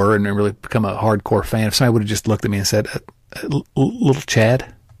Reds were and really become a hardcore fan. If somebody would have just looked at me and said, "Little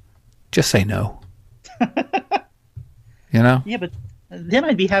Chad, just say no." Yeah, but then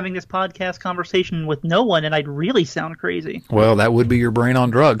I'd be having this podcast conversation with no one, and I'd really sound crazy. Well, that would be your brain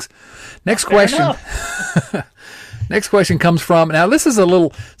on drugs. Next question. Next question comes from, now this is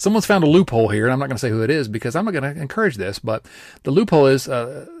someone's found a loophole here, and I'm not going to say who it is because I'm not going to encourage this, but the loophole is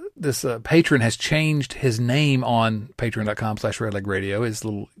this patron has changed his name on patreon.com/redlegradio, his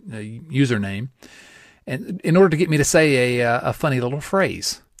little username, and in order to get me to say a funny little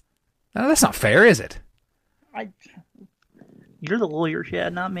phrase. Now, that's not fair, is it? You're the lawyer,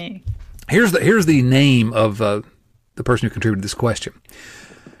 Chad, not me. Here's the name of the person who contributed this question.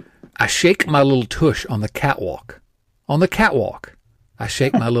 I shake my little tush on the catwalk. On the catwalk. I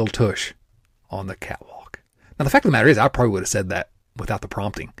shake my little tush on the catwalk. Now, the fact of the matter is, I probably would have said that without the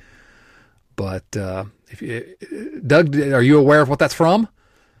prompting. But Doug, are you aware of what that's from?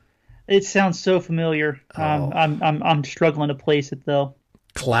 It sounds so familiar. Oh. I'm struggling to place it though.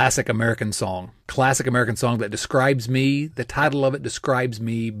 Classic American song that describes me. The title of it describes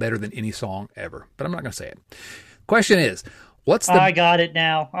me better than any song ever, but I'm not going to say it. Question is, I got it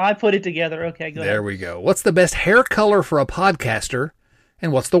now. I put it together. Okay, go ahead. There we go. What's the best hair color for a podcaster,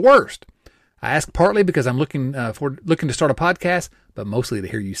 and what's the worst? I ask partly because I'm looking to start a podcast, but mostly to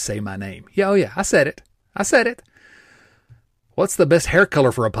hear you say my name. Yeah, I said it. What's the best hair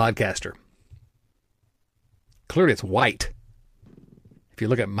color for a podcaster? Clearly, it's white. If you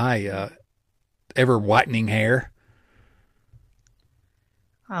look at my ever whitening hair.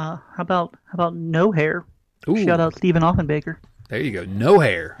 How about no hair? Ooh. Shout out Stephen Offenbaker. There you go. No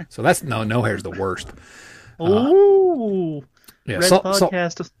hair. So no hair is the worst. Ooh. Yeah. Red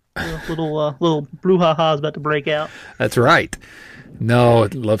podcast. Little brouhaha is about to break out. That's right. No,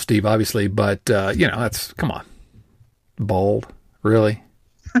 love Steve obviously, but that's, come on. Bald, really?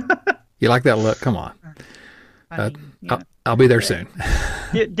 You like that look? Come on. I'll be there soon.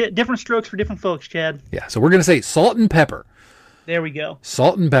 Different strokes for different folks, Chad. Yeah, so we're going to say salt and pepper. There we go.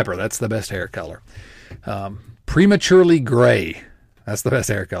 Salt and pepper. That's the best hair color. Prematurely gray. That's the best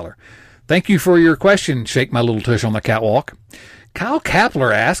hair color. Thank you for your question, Shake My Little Tush on the Catwalk. Kyle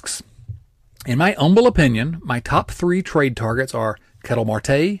Kapler asks, in my humble opinion, my top 3 trade targets are Kettle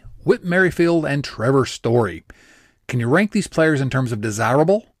Marte, Whit Merrifield, and Trevor Story. Can you rank these players in terms of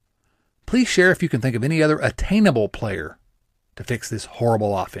desirable? Please share if you can think of any other attainable player to fix this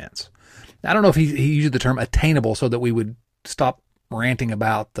horrible offense. Now, I don't know if he used the term attainable so that we would stop ranting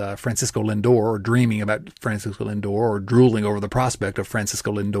about Francisco Lindor or dreaming about Francisco Lindor or drooling over the prospect of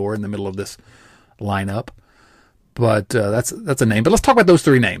Francisco Lindor in the middle of this lineup. But that's a name. But let's talk about those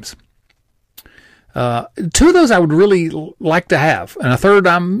 3 names. 2 of those I would really like to have, and a third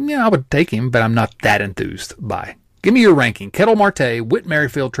I would take him, but I'm not that enthused by. Give me your ranking: Kettle Marte, Whit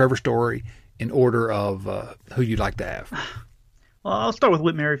Merrifield, Trevor Story, in order of who you'd like to have. Well, I'll start with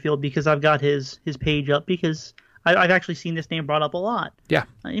Whit Merrifield because I've got his page up because I've actually seen this name brought up a lot. Yeah,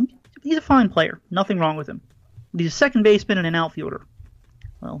 he's a fine player. Nothing wrong with him. But he's a second baseman and an outfielder.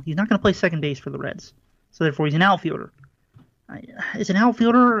 Well, he's not going to play second base for the Reds, so therefore he's an outfielder. As an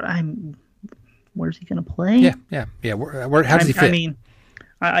outfielder, where's he going to play? Yeah. How does he fit? I mean,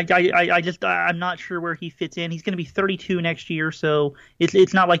 I'm not sure where he fits in. He's going to be 32 next year, so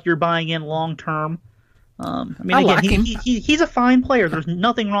it's not like you're buying in long term. He's a fine player. There's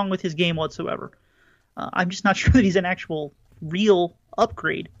nothing wrong with his game whatsoever. I'm just not sure that he's an actual real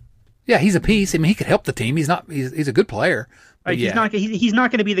upgrade. Yeah, he's a piece. I mean, he could help the team. He's a good player. Right, yeah. He's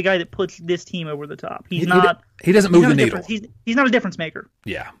not going to be the guy that puts this team over the top. He doesn't move the needle. He's not a difference maker.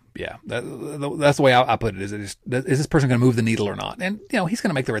 Yeah. That's the way I put it. Is this person going to move the needle or not? And he's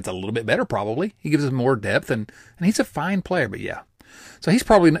going to make the Reds a little bit better probably. He gives us more depth and he's a fine player. But yeah, so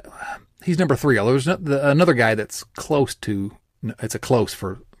he's number 3. Although there's another guy that's close to. It's a close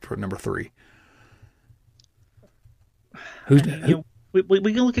for number 3. We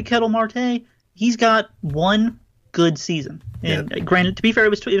can look at Kettle Marte. He's got one good season. And granted, to be fair, it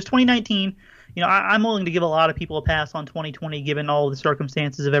was 2019. I'm willing to give a lot of people a pass on 2020 given all the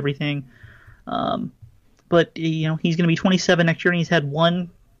circumstances of everything. But he's going to be 27 next year, and he's had one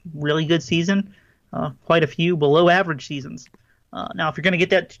really good season, quite a few below average seasons. Now, if you're going to get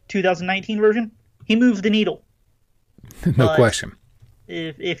that 2019 version, he moves the needle. No question.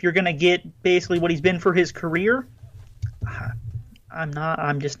 If you're going to get basically what he's been for his career,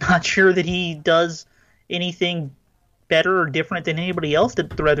 I'm just not sure that he does anything better or different than anybody else that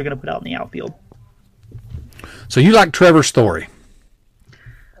the Reds are going to put out in the outfield. So you like Trevor Story?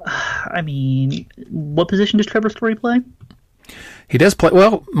 I mean, what position does Trevor Story play? He does play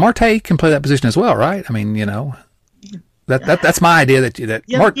well. Marte can play that position as well, right? I mean, that's my idea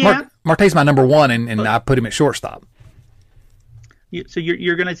that Marte's my number 1, and I put him at shortstop. So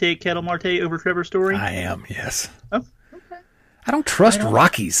you're going to take Kettle Marte over Trevor Story? I am, yes. Oh, okay. I don't trust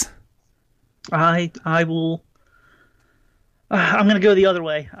Rockies. I will. I'm going to go the other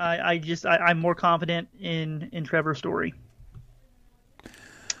way. I'm more confident in Trevor Story.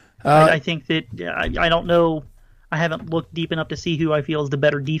 I think that I don't know. I haven't looked deep enough to see who I feel is the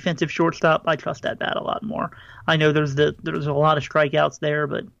better defensive shortstop. I trust that bat a lot more. I know there's a lot of strikeouts there,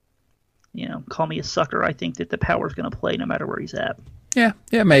 but call me a sucker. I think that the power's going to play no matter where he's at. Yeah,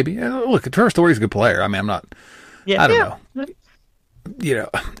 maybe. Look, Trevor Story's a good player. I mean, I'm not. I don't know.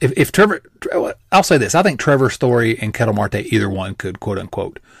 If Trevor, I'll say this: I think Trevor Story and Kettle Marte, either one could quote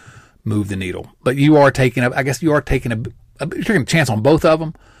unquote move the needle. But you're taking a chance on both of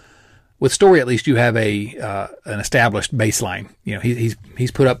them. With Story, at least you have an established baseline.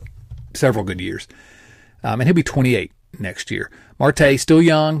 He's put up several good years, and he'll be 28 next year. Marte, still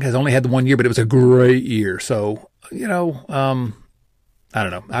young, has only had the 1 year, but it was a great year. So I don't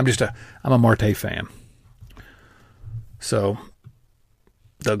know. I'm a Marte fan. So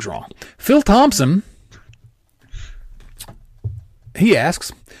Doug's wrong. Phil Thompson, he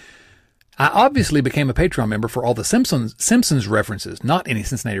asks, I obviously became a Patreon member for all the Simpsons references, not any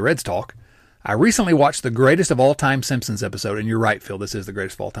Cincinnati Reds talk. I recently watched the greatest of all time Simpsons episode, and you're right, Phil, this is the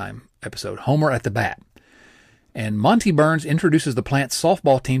greatest of all time episode, Homer at the Bat. And Monty Burns introduces the Plant's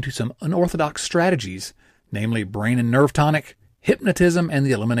softball team to some unorthodox strategies, namely brain and nerve tonic, hypnotism, and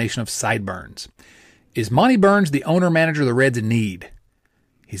the elimination of sideburns. Is Monty Burns the owner-manager the Reds need?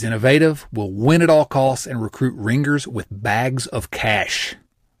 He's innovative, will win at all costs, and recruit ringers with bags of cash.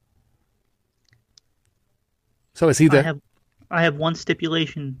 So is he the... I have one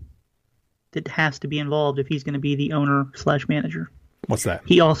stipulation that has to be involved if he's going to be the owner/manager. What's that?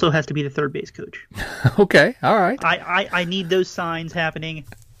 He also has to be the third base coach. Okay, all right. I need those signs happening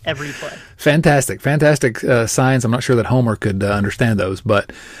every play. Fantastic signs. I'm not sure that Homer could understand those,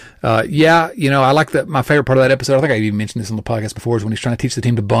 but yeah, I like that. My favorite part of that episode, I think I even mentioned this on the podcast before, is when he's trying to teach the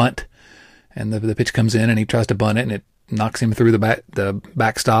team to bunt, and the pitch comes in and he tries to bunt it, and it knocks him through the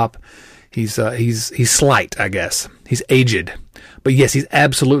backstop. He's slight, I guess. He's aged, but yes, he's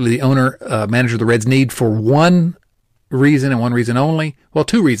absolutely the owner, manager the Reds need for one reason and one reason only. Well,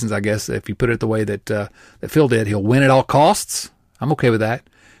 two reasons, I guess. If you put it the way that Phil did, he'll win at all costs. I'm okay with that.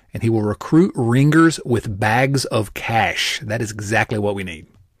 And he will recruit ringers with bags of cash. That is exactly what we need.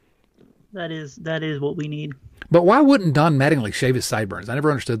 That is what we need. But why wouldn't Don Mattingly shave his sideburns? I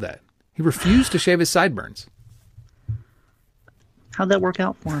never understood that. He refused to shave his sideburns. How'd that work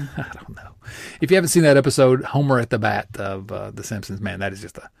out for him? I don't know. If you haven't seen that episode, Homer at the Bat of The Simpsons, man, that is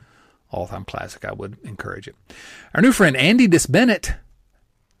just a all-time classic. I would encourage it. Our new friend Andy Disbennett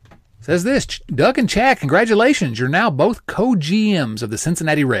says this: Doug and Chad, congratulations. You're now both co-GMs of the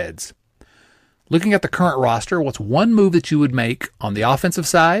Cincinnati Reds. Looking at the current roster, what's one move that you would make on the offensive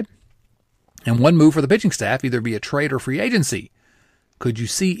side and one move for the pitching staff, either via trade or free agency? Could you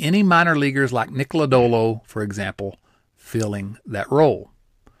see any minor leaguers like Nick Lodolo, for example, filling that role?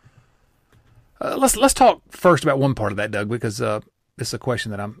 Let's talk first about one part of that, Doug, because this is a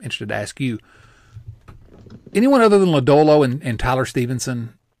question that I'm interested to ask you. Anyone other than Lodolo and Tyler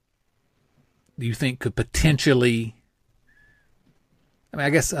Stevenson do you think could potentially, I mean,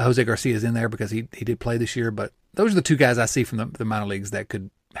 I guess Jose Garcia is in there because he did play this year, but those are the two guys I see from the minor leagues that could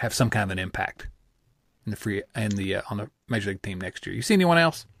have some kind of an impact in on the major league team next year. You see anyone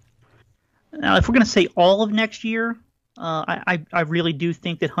else? Now, if we're going to say all of next year, I really do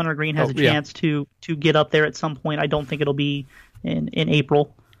think that Hunter Green has a chance to get up there at some point. I don't think it'll be in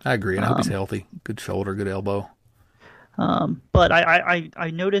April. I agree, and I hope he's healthy. Good shoulder, good elbow. But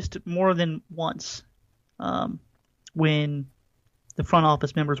I noticed more than once when the front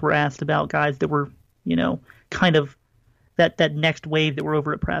office members were asked about guys that were, kind of that next wave that were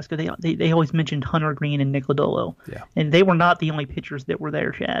over at Prasco. They always mentioned Hunter Green and Nick Lodolo. Yeah. And they were not the only pitchers that were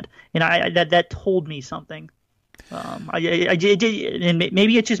there, Chad. And that told me something. I did, and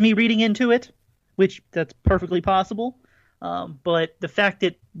maybe it's just me reading into it, which that's perfectly possible. But the fact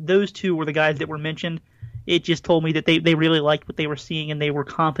that those two were the guys that were mentioned, it just told me that they really liked what they were seeing, and they were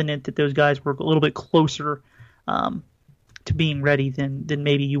confident that those guys were a little bit closer to being ready than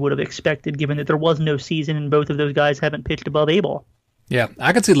maybe you would have expected, given that there was no season and both of those guys haven't pitched above A-ball. Yeah,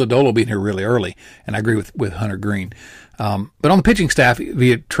 I could see Lodolo being here really early, and I agree with Hunter Green. But on the pitching staff,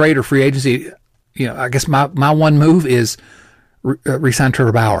 via trade or free agency, I guess my one move is re-sign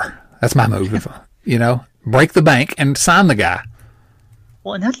Trevor Bauer. That's my move. Break the bank and sign the guy.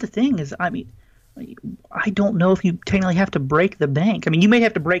 Well, and that's the thing is, I mean, I don't know if you technically have to break the bank. I mean, you may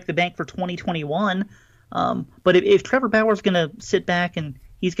have to break the bank for 2021, but if Trevor Bauer's going to sit back and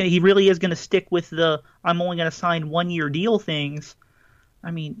he really is going to stick with the I'm only going to sign 1-year deal things, I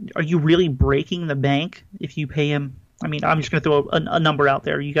mean, are you really breaking the bank if you pay him? I mean, I'm just going to throw a number out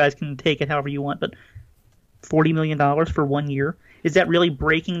there. You guys can take it however you want, but $40 million for 1 year, is that really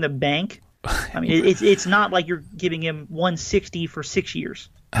breaking the bank? I mean, it's not like you're giving him $160 for 6 years.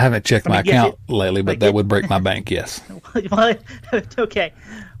 I haven't checked my account lately, but that would break my bank, yes. Okay.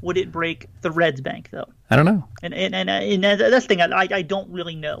 Would it break the Reds' bank, though? I don't know. And that's the thing. I don't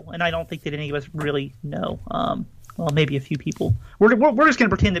really know, and I don't think that any of us really know. Well, maybe a few people. We're just going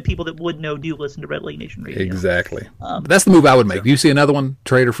to pretend that people that would know do listen to Red League Nation Radio. Exactly. But that's the move I would make. Do you see another one,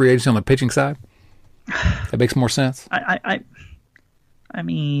 trade or free agency on the pitching side? That makes more sense. I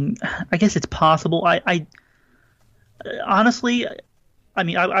mean, I guess it's possible. I honestly, I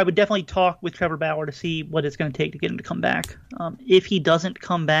mean, I would definitely talk with Trevor Bauer to see what it's going to take to get him to come back. If he doesn't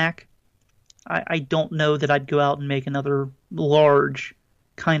come back, I don't know that I'd go out and make another large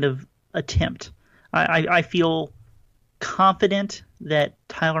kind of attempt. I feel confident that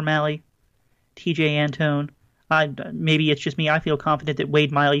Tyler Mahle, TJ Antone, maybe it's just me, I feel confident that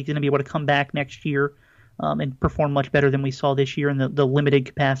Wade Miley is going to be able to come back next year and perform much better than we saw this year in the limited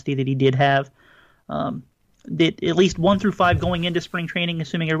capacity that he did have. That at least 1 through 5 going into spring training,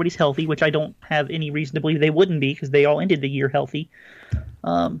 assuming everybody's healthy, which I don't have any reason to believe they wouldn't be because they all ended the year healthy,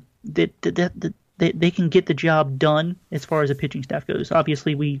 that they can get the job done as far as the pitching staff goes.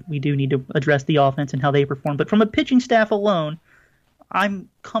 Obviously, we do need to address the offense and how they perform, but from a pitching staff alone, I'm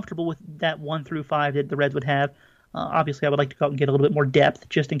comfortable with that 1 through 5 that the Reds would have. Obviously, I would like to go out and get a little bit more depth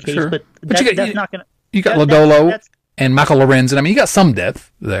just in case, sure. but that's not going to... You got Lodolo and Michael Lorenzen. I mean, you got some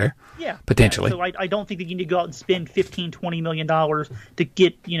depth there. Yeah. Potentially. So I don't think that you need to go out and spend $15-20 million to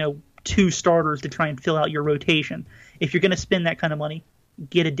get, 2 starters to try and fill out your rotation. If you're going to spend that kind of money,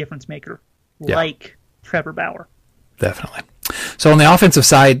 get a difference maker like Trevor Bauer. Definitely. So on the offensive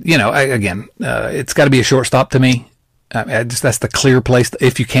side, again, it's got to be a shortstop to me. That's the clear place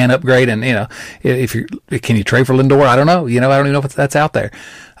if you can upgrade, and can you trade for Lindor? I don't know. I don't even know if that's out there.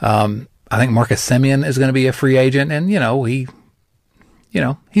 I think Marcus Semien is going to be a free agent, and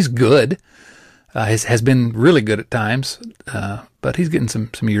he's good. Has been really good at times, but he's getting some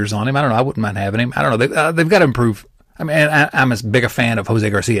years on him. I don't know. I wouldn't mind having him. I don't know. They've got to improve. I mean, I'm as big a fan of Jose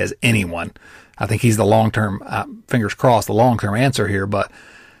Garcia as anyone. I think he's the long-term, fingers crossed, the long-term answer here, but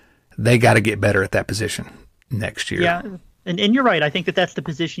they got to get better at that position next year. Yeah, and you're right. I think that's the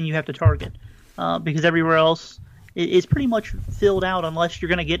position you have to target because everywhere else is pretty much filled out unless you're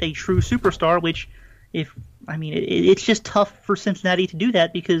going to get a true superstar, which it's just tough for Cincinnati to do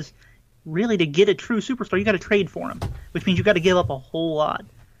that because really to get a true superstar, you got to trade for him, which means you got to give up a whole lot.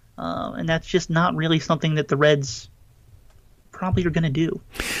 And that's just not really something that the Reds probably are going to do.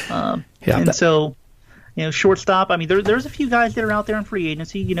 So, shortstop. I mean, there's a few guys that are out there in free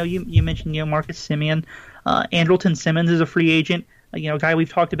agency. You mentioned Marcus Semien, Andrelton Simmons is a free agent. A guy we've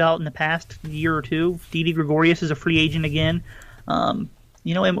talked about in the past year or two. Didi Gregorius is a free agent again. And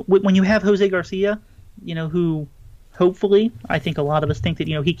when you have Jose Garcia, who hopefully I think a lot of us think that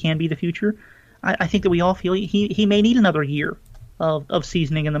he can be the future. I think that we all feel he may need another year of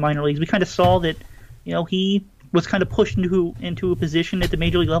seasoning in the minor leagues. We kind of saw that he was kind of pushed into a position at the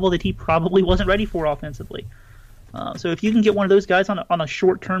major league level that he probably wasn't ready for offensively. So if you can get one of those guys on a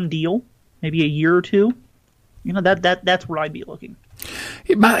short-term deal, maybe a year or two, that's where I'd be looking.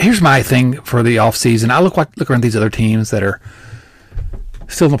 Here's my thing for the offseason. I look around these other teams that are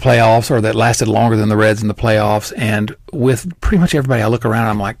still in the playoffs or that lasted longer than the Reds in the playoffs, and with pretty much everybody I look around,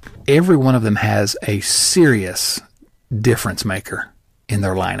 I'm like, every one of them has a serious difference maker in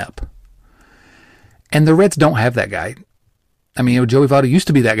their lineup. And the Reds don't have that guy. I mean, Joey Votto used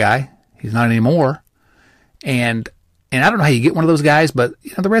to be that guy. He's not anymore. And I don't know how you get one of those guys, but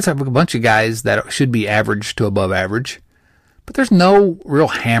the Reds have a bunch of guys that should be average to above average. But there's no real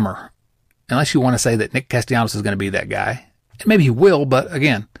hammer, unless you want to say that Nick Castellanos is going to be that guy. And maybe he will, but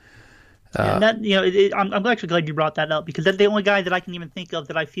again. I'm actually glad you brought that up because that's the only guy that I can even think of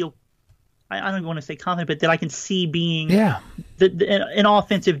that I feel, I don't even want to say confident, but that I can see being an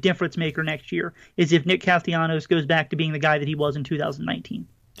offensive difference maker next year is if Nick Castellanos goes back to being the guy that he was in 2019.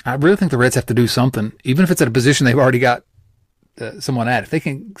 I really think the Reds have to do something, even if it's at a position they've already got someone at. If they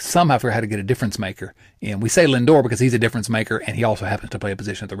can somehow figure out how to get a difference maker, and we say Lindor because he's a difference maker and he also happens to play a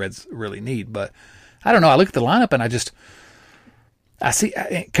position that the Reds really need. But I don't know. I look at the lineup and I see,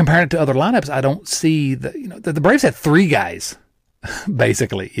 comparing it to other lineups, I don't see the Braves had three guys,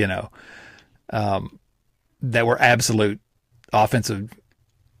 basically, that were absolute offensive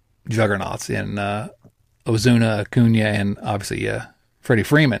juggernauts in Ozuna, Acuna, and obviously Freddie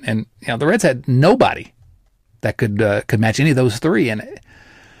Freeman. And the Reds had nobody that could match any of those three. And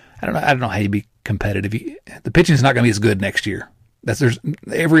I don't know how you be competitive. The pitching is not going to be as good next year. There's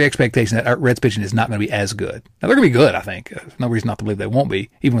every expectation that our Reds pitching is not going to be as good. Now they're going to be good, I think. There's no reason not to believe they won't be.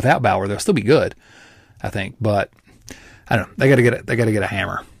 Even without Bauer, they'll still be good, I think. But I don't know. They got to get a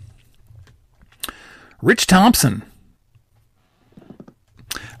hammer. Rich Thompson.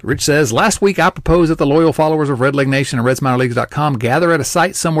 Rich says, last week I proposed that the loyal followers of Red Leg Nation and RedsMinorLeagues.com gather at a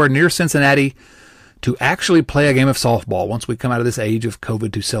site somewhere near Cincinnati to actually play a game of softball once we come out of this age of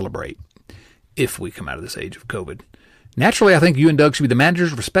COVID to celebrate. If we come out of this age of COVID. Naturally, I think you and Doug should be the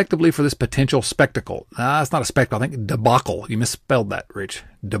managers, respectively, for this potential spectacle. It's not a spectacle. I think debacle. You misspelled that, Rich.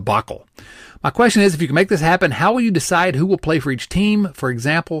 Debacle. My question is, if you can make this happen, how will you decide who will play for each team? For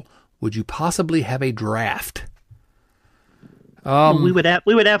example, would you possibly have a draft? We would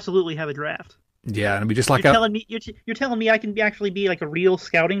absolutely have a draft. Yeah, and it'd be just like you're telling me I can actually be like a real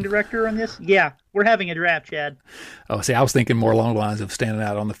scouting director on this? Yeah, we're having a draft, Chad. Oh, see, I was thinking more along the lines of standing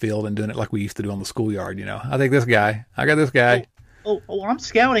out on the field and doing it like we used to do on the schoolyard. I think this guy. I got this guy. Oh, I'm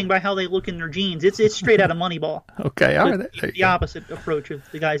scouting by how they look in their jeans. It's straight out of Moneyball. Okay, all right. The opposite approach of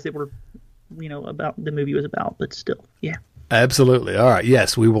the guys that were, about the movie was about, but still, yeah. Absolutely. All right.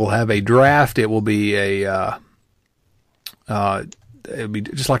 Yes, we will have a draft. It will be it'll be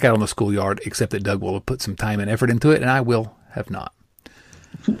just like out on the schoolyard, except that Doug will have put some time and effort into it, and I will have not.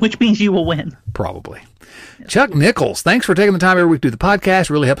 Which means you will win. Probably. Yes. Chuck Nichols, thanks for taking the time every week to do the podcast. It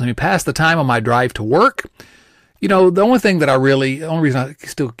really helps me pass the time on my drive to work. The only reason I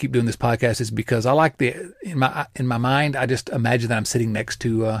still keep doing this podcast is because I like in my mind, I just imagine that I'm sitting next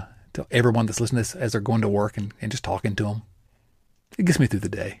to everyone that's listening to this as they're going to work and just talking to them. It gets me through the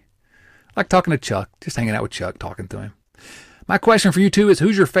day. I like talking to Chuck, just hanging out with Chuck, talking to him. My question for you two is,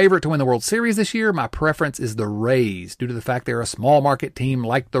 who's your favorite to win the World Series this year? My preference is the Rays, due to the fact they're a small market team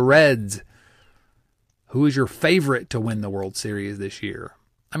like the Reds. Who is your favorite to win the World Series this year?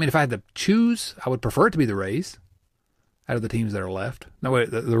 I mean, if I had to choose, I would prefer it to be the Rays out of the teams that are left. No,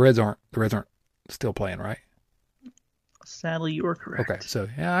 wait, the Reds aren't still playing, right? Sadly, you are correct. Okay, so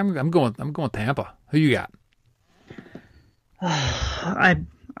yeah, I'm going Tampa. Who you got? I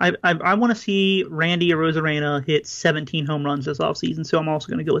want to see Randy Arozarena hit 17 home runs this offseason, so I'm also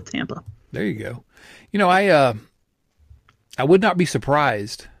going to go with Tampa. There you go. You know, I would not be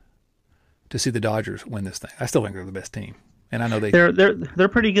surprised to see the Dodgers win this thing. I still think they're the best team, and I know they're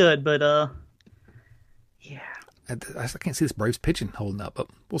pretty good, but yeah. I can't see this Braves pitching holding up, but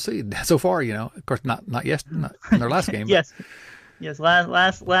we'll see. So far, you know, of course, not in their last game. Yes.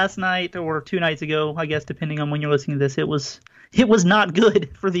 Last night or 2 nights ago, I guess, depending on when you're listening to this, it was not good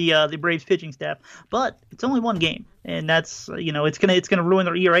for the Braves pitching staff. But it's only one game, and that's it's gonna ruin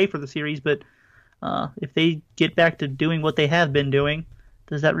their ERA for the series. But if they get back to doing what they have been doing,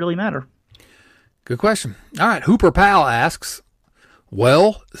 does that really matter? Good question. All right, Hooper Powell asks,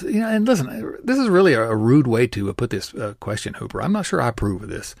 well, and listen, this is really a rude way to put this question, Hooper. I'm not sure I approve of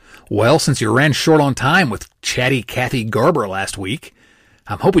this. Well, since you ran short on time with chatty Kathy Garber last week,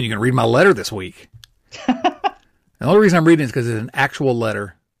 I'm hoping you can read my letter this week. The only reason I'm reading it is because it's an actual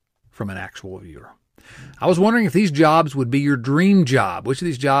letter from an actual viewer. I was wondering if these jobs would be your dream job. Which of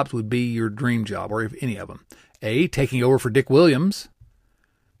these jobs would be your dream job, or if any of them? A, taking over for Dick Williams.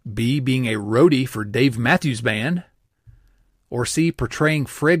 B, being a roadie for Dave Matthews Band. Or C, portraying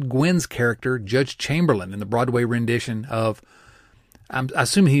Fred Gwynn's character, Judge Chamberlain, in the Broadway rendition of, I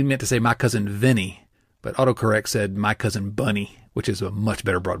assume he meant to say My Cousin Vinny, but autocorrect said My Cousin Bunny, which is a much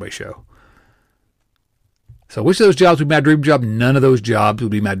better Broadway show. So which of those jobs would be my dream job? None of those jobs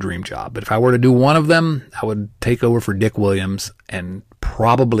would be my dream job. But if I were to do one of them, I would take over for Dick Williams and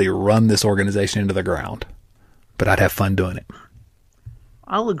probably run this organization into the ground. But I'd have fun doing it.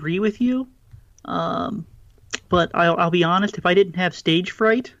 I'll agree with you. But I'll be honest, if I didn't have stage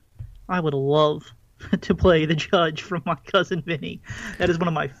fright, I would love to play the judge from My Cousin Vinny. That is one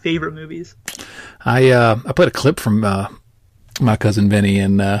of my favorite movies. I put a clip from My Cousin Vinny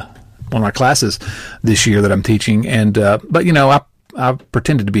in one of my classes this year that I'm teaching, and but I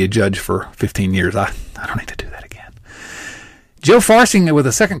pretended to be a judge for 15 years. I don't need to do that again. Joe Farsing with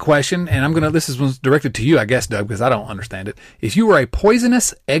a second question, and this is directed to you, I guess, Doug, because I don't understand it. If you were a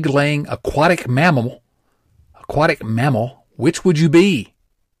poisonous egg-laying aquatic mammal, which would you be?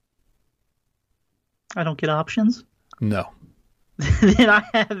 I don't get options? No. Then I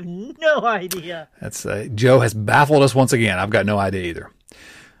have no idea. That's Joe has baffled us once again. I've got no idea either.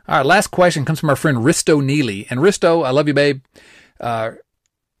 All right, last question comes from our friend Risto Neely. And Risto, I love you, babe.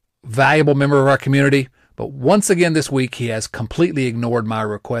 Valuable member of our community. But once again this week, he has completely ignored my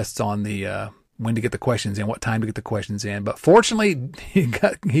requests on the when to get the questions in, what time to get the questions in. But fortunately, he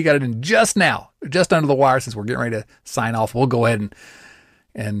got it in just now, just under the wire. Since we're getting ready to sign off, we'll go ahead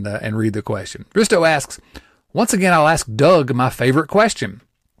and read the question. Risto asks, once again, I'll ask Doug my favorite question.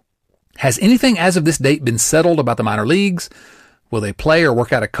 Has anything as of this date been settled about the minor leagues? Will they play or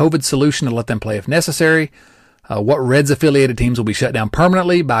work out a COVID solution to let them play if necessary? What Reds-affiliated teams will be shut down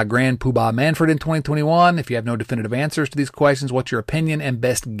permanently by Grand Poobah Manfred in 2021? If you have no definitive answers to these questions, what's your opinion and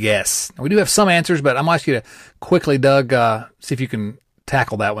best guess? Now, we do have some answers, but I'm going to ask you to quickly, Doug, see if you can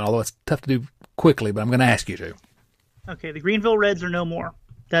tackle that one, although it's tough to do quickly, but I'm going to ask you to. Okay, the Greenville Reds are no more.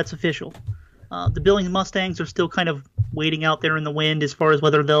 That's official. The Billings Mustangs are still kind of waiting out there in the wind as far as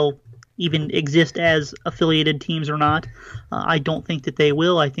whether they'll even exist as affiliated teams or not. I don't think that they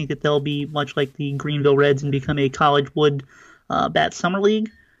will. I think that they'll be much like the Greenville Reds and become a College Wood Bat Summer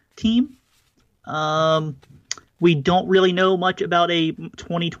League team. We don't really know much about a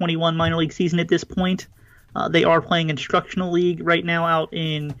 2021 minor league season at this point. They are playing instructional league right now out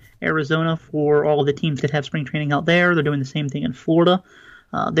in Arizona for all of the teams that have spring training out there. They're doing the same thing in Florida.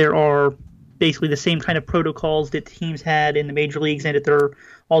 There are basically the same kind of protocols that teams had in the major leagues and at their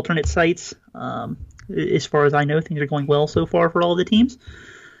alternate sites. As far as I know, things are going well so far for all of the teams.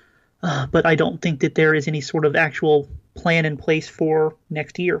 But I don't think that there is any sort of actual plan in place for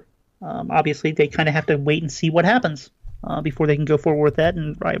next year. Obviously, they kind of have to wait and see what happens before they can go forward with that.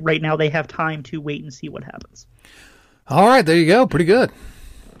 And right now, they have time to wait and see what happens. All right, there you go. Pretty good.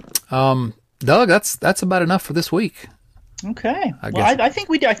 Doug, that's about enough for this week. Okay. I think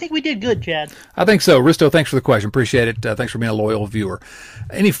we did good, Chad. I think so. Risto, thanks for the question. Appreciate it. Thanks for being a loyal viewer.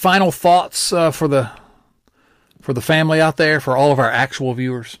 Any final thoughts for the family out there, for all of our actual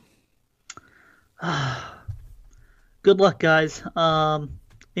viewers? Good luck, guys.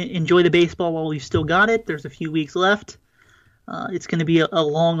 Enjoy the baseball while we've still got it. There's a few weeks left. It's going to be a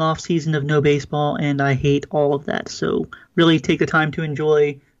long off season of no baseball, and I hate all of that. So really take the time to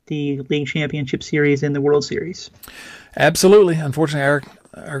enjoy the League Championship Series and the World Series. Absolutely. Unfortunately,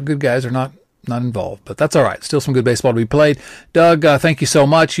 our good guys are not involved, but that's all right. Still some good baseball to be played. Doug, thank you so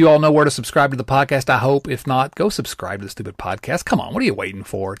much. You all know where to subscribe to the podcast, I hope. If not, go subscribe to the stupid podcast. Come on, what are you waiting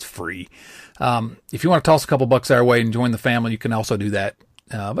for? It's free. If you want to toss a couple bucks our way and join the family, you can also do that.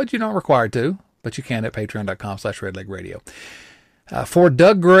 But you're not required to, but you can at patreon.com/redlegradio. For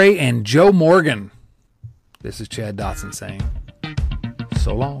Doug Gray and Joe Morgan, this is Chad Dotson saying,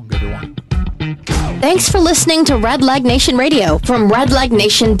 so long, everyone. Thanks for listening to Red Leg Nation Radio from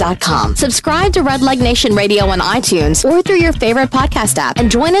redlegnation.com. Subscribe to Red Leg Nation Radio on iTunes or through your favorite podcast app and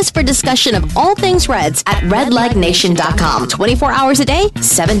join us for discussion of all things Reds at redlegnation.com. 24 hours a day,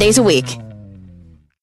 7 days a week.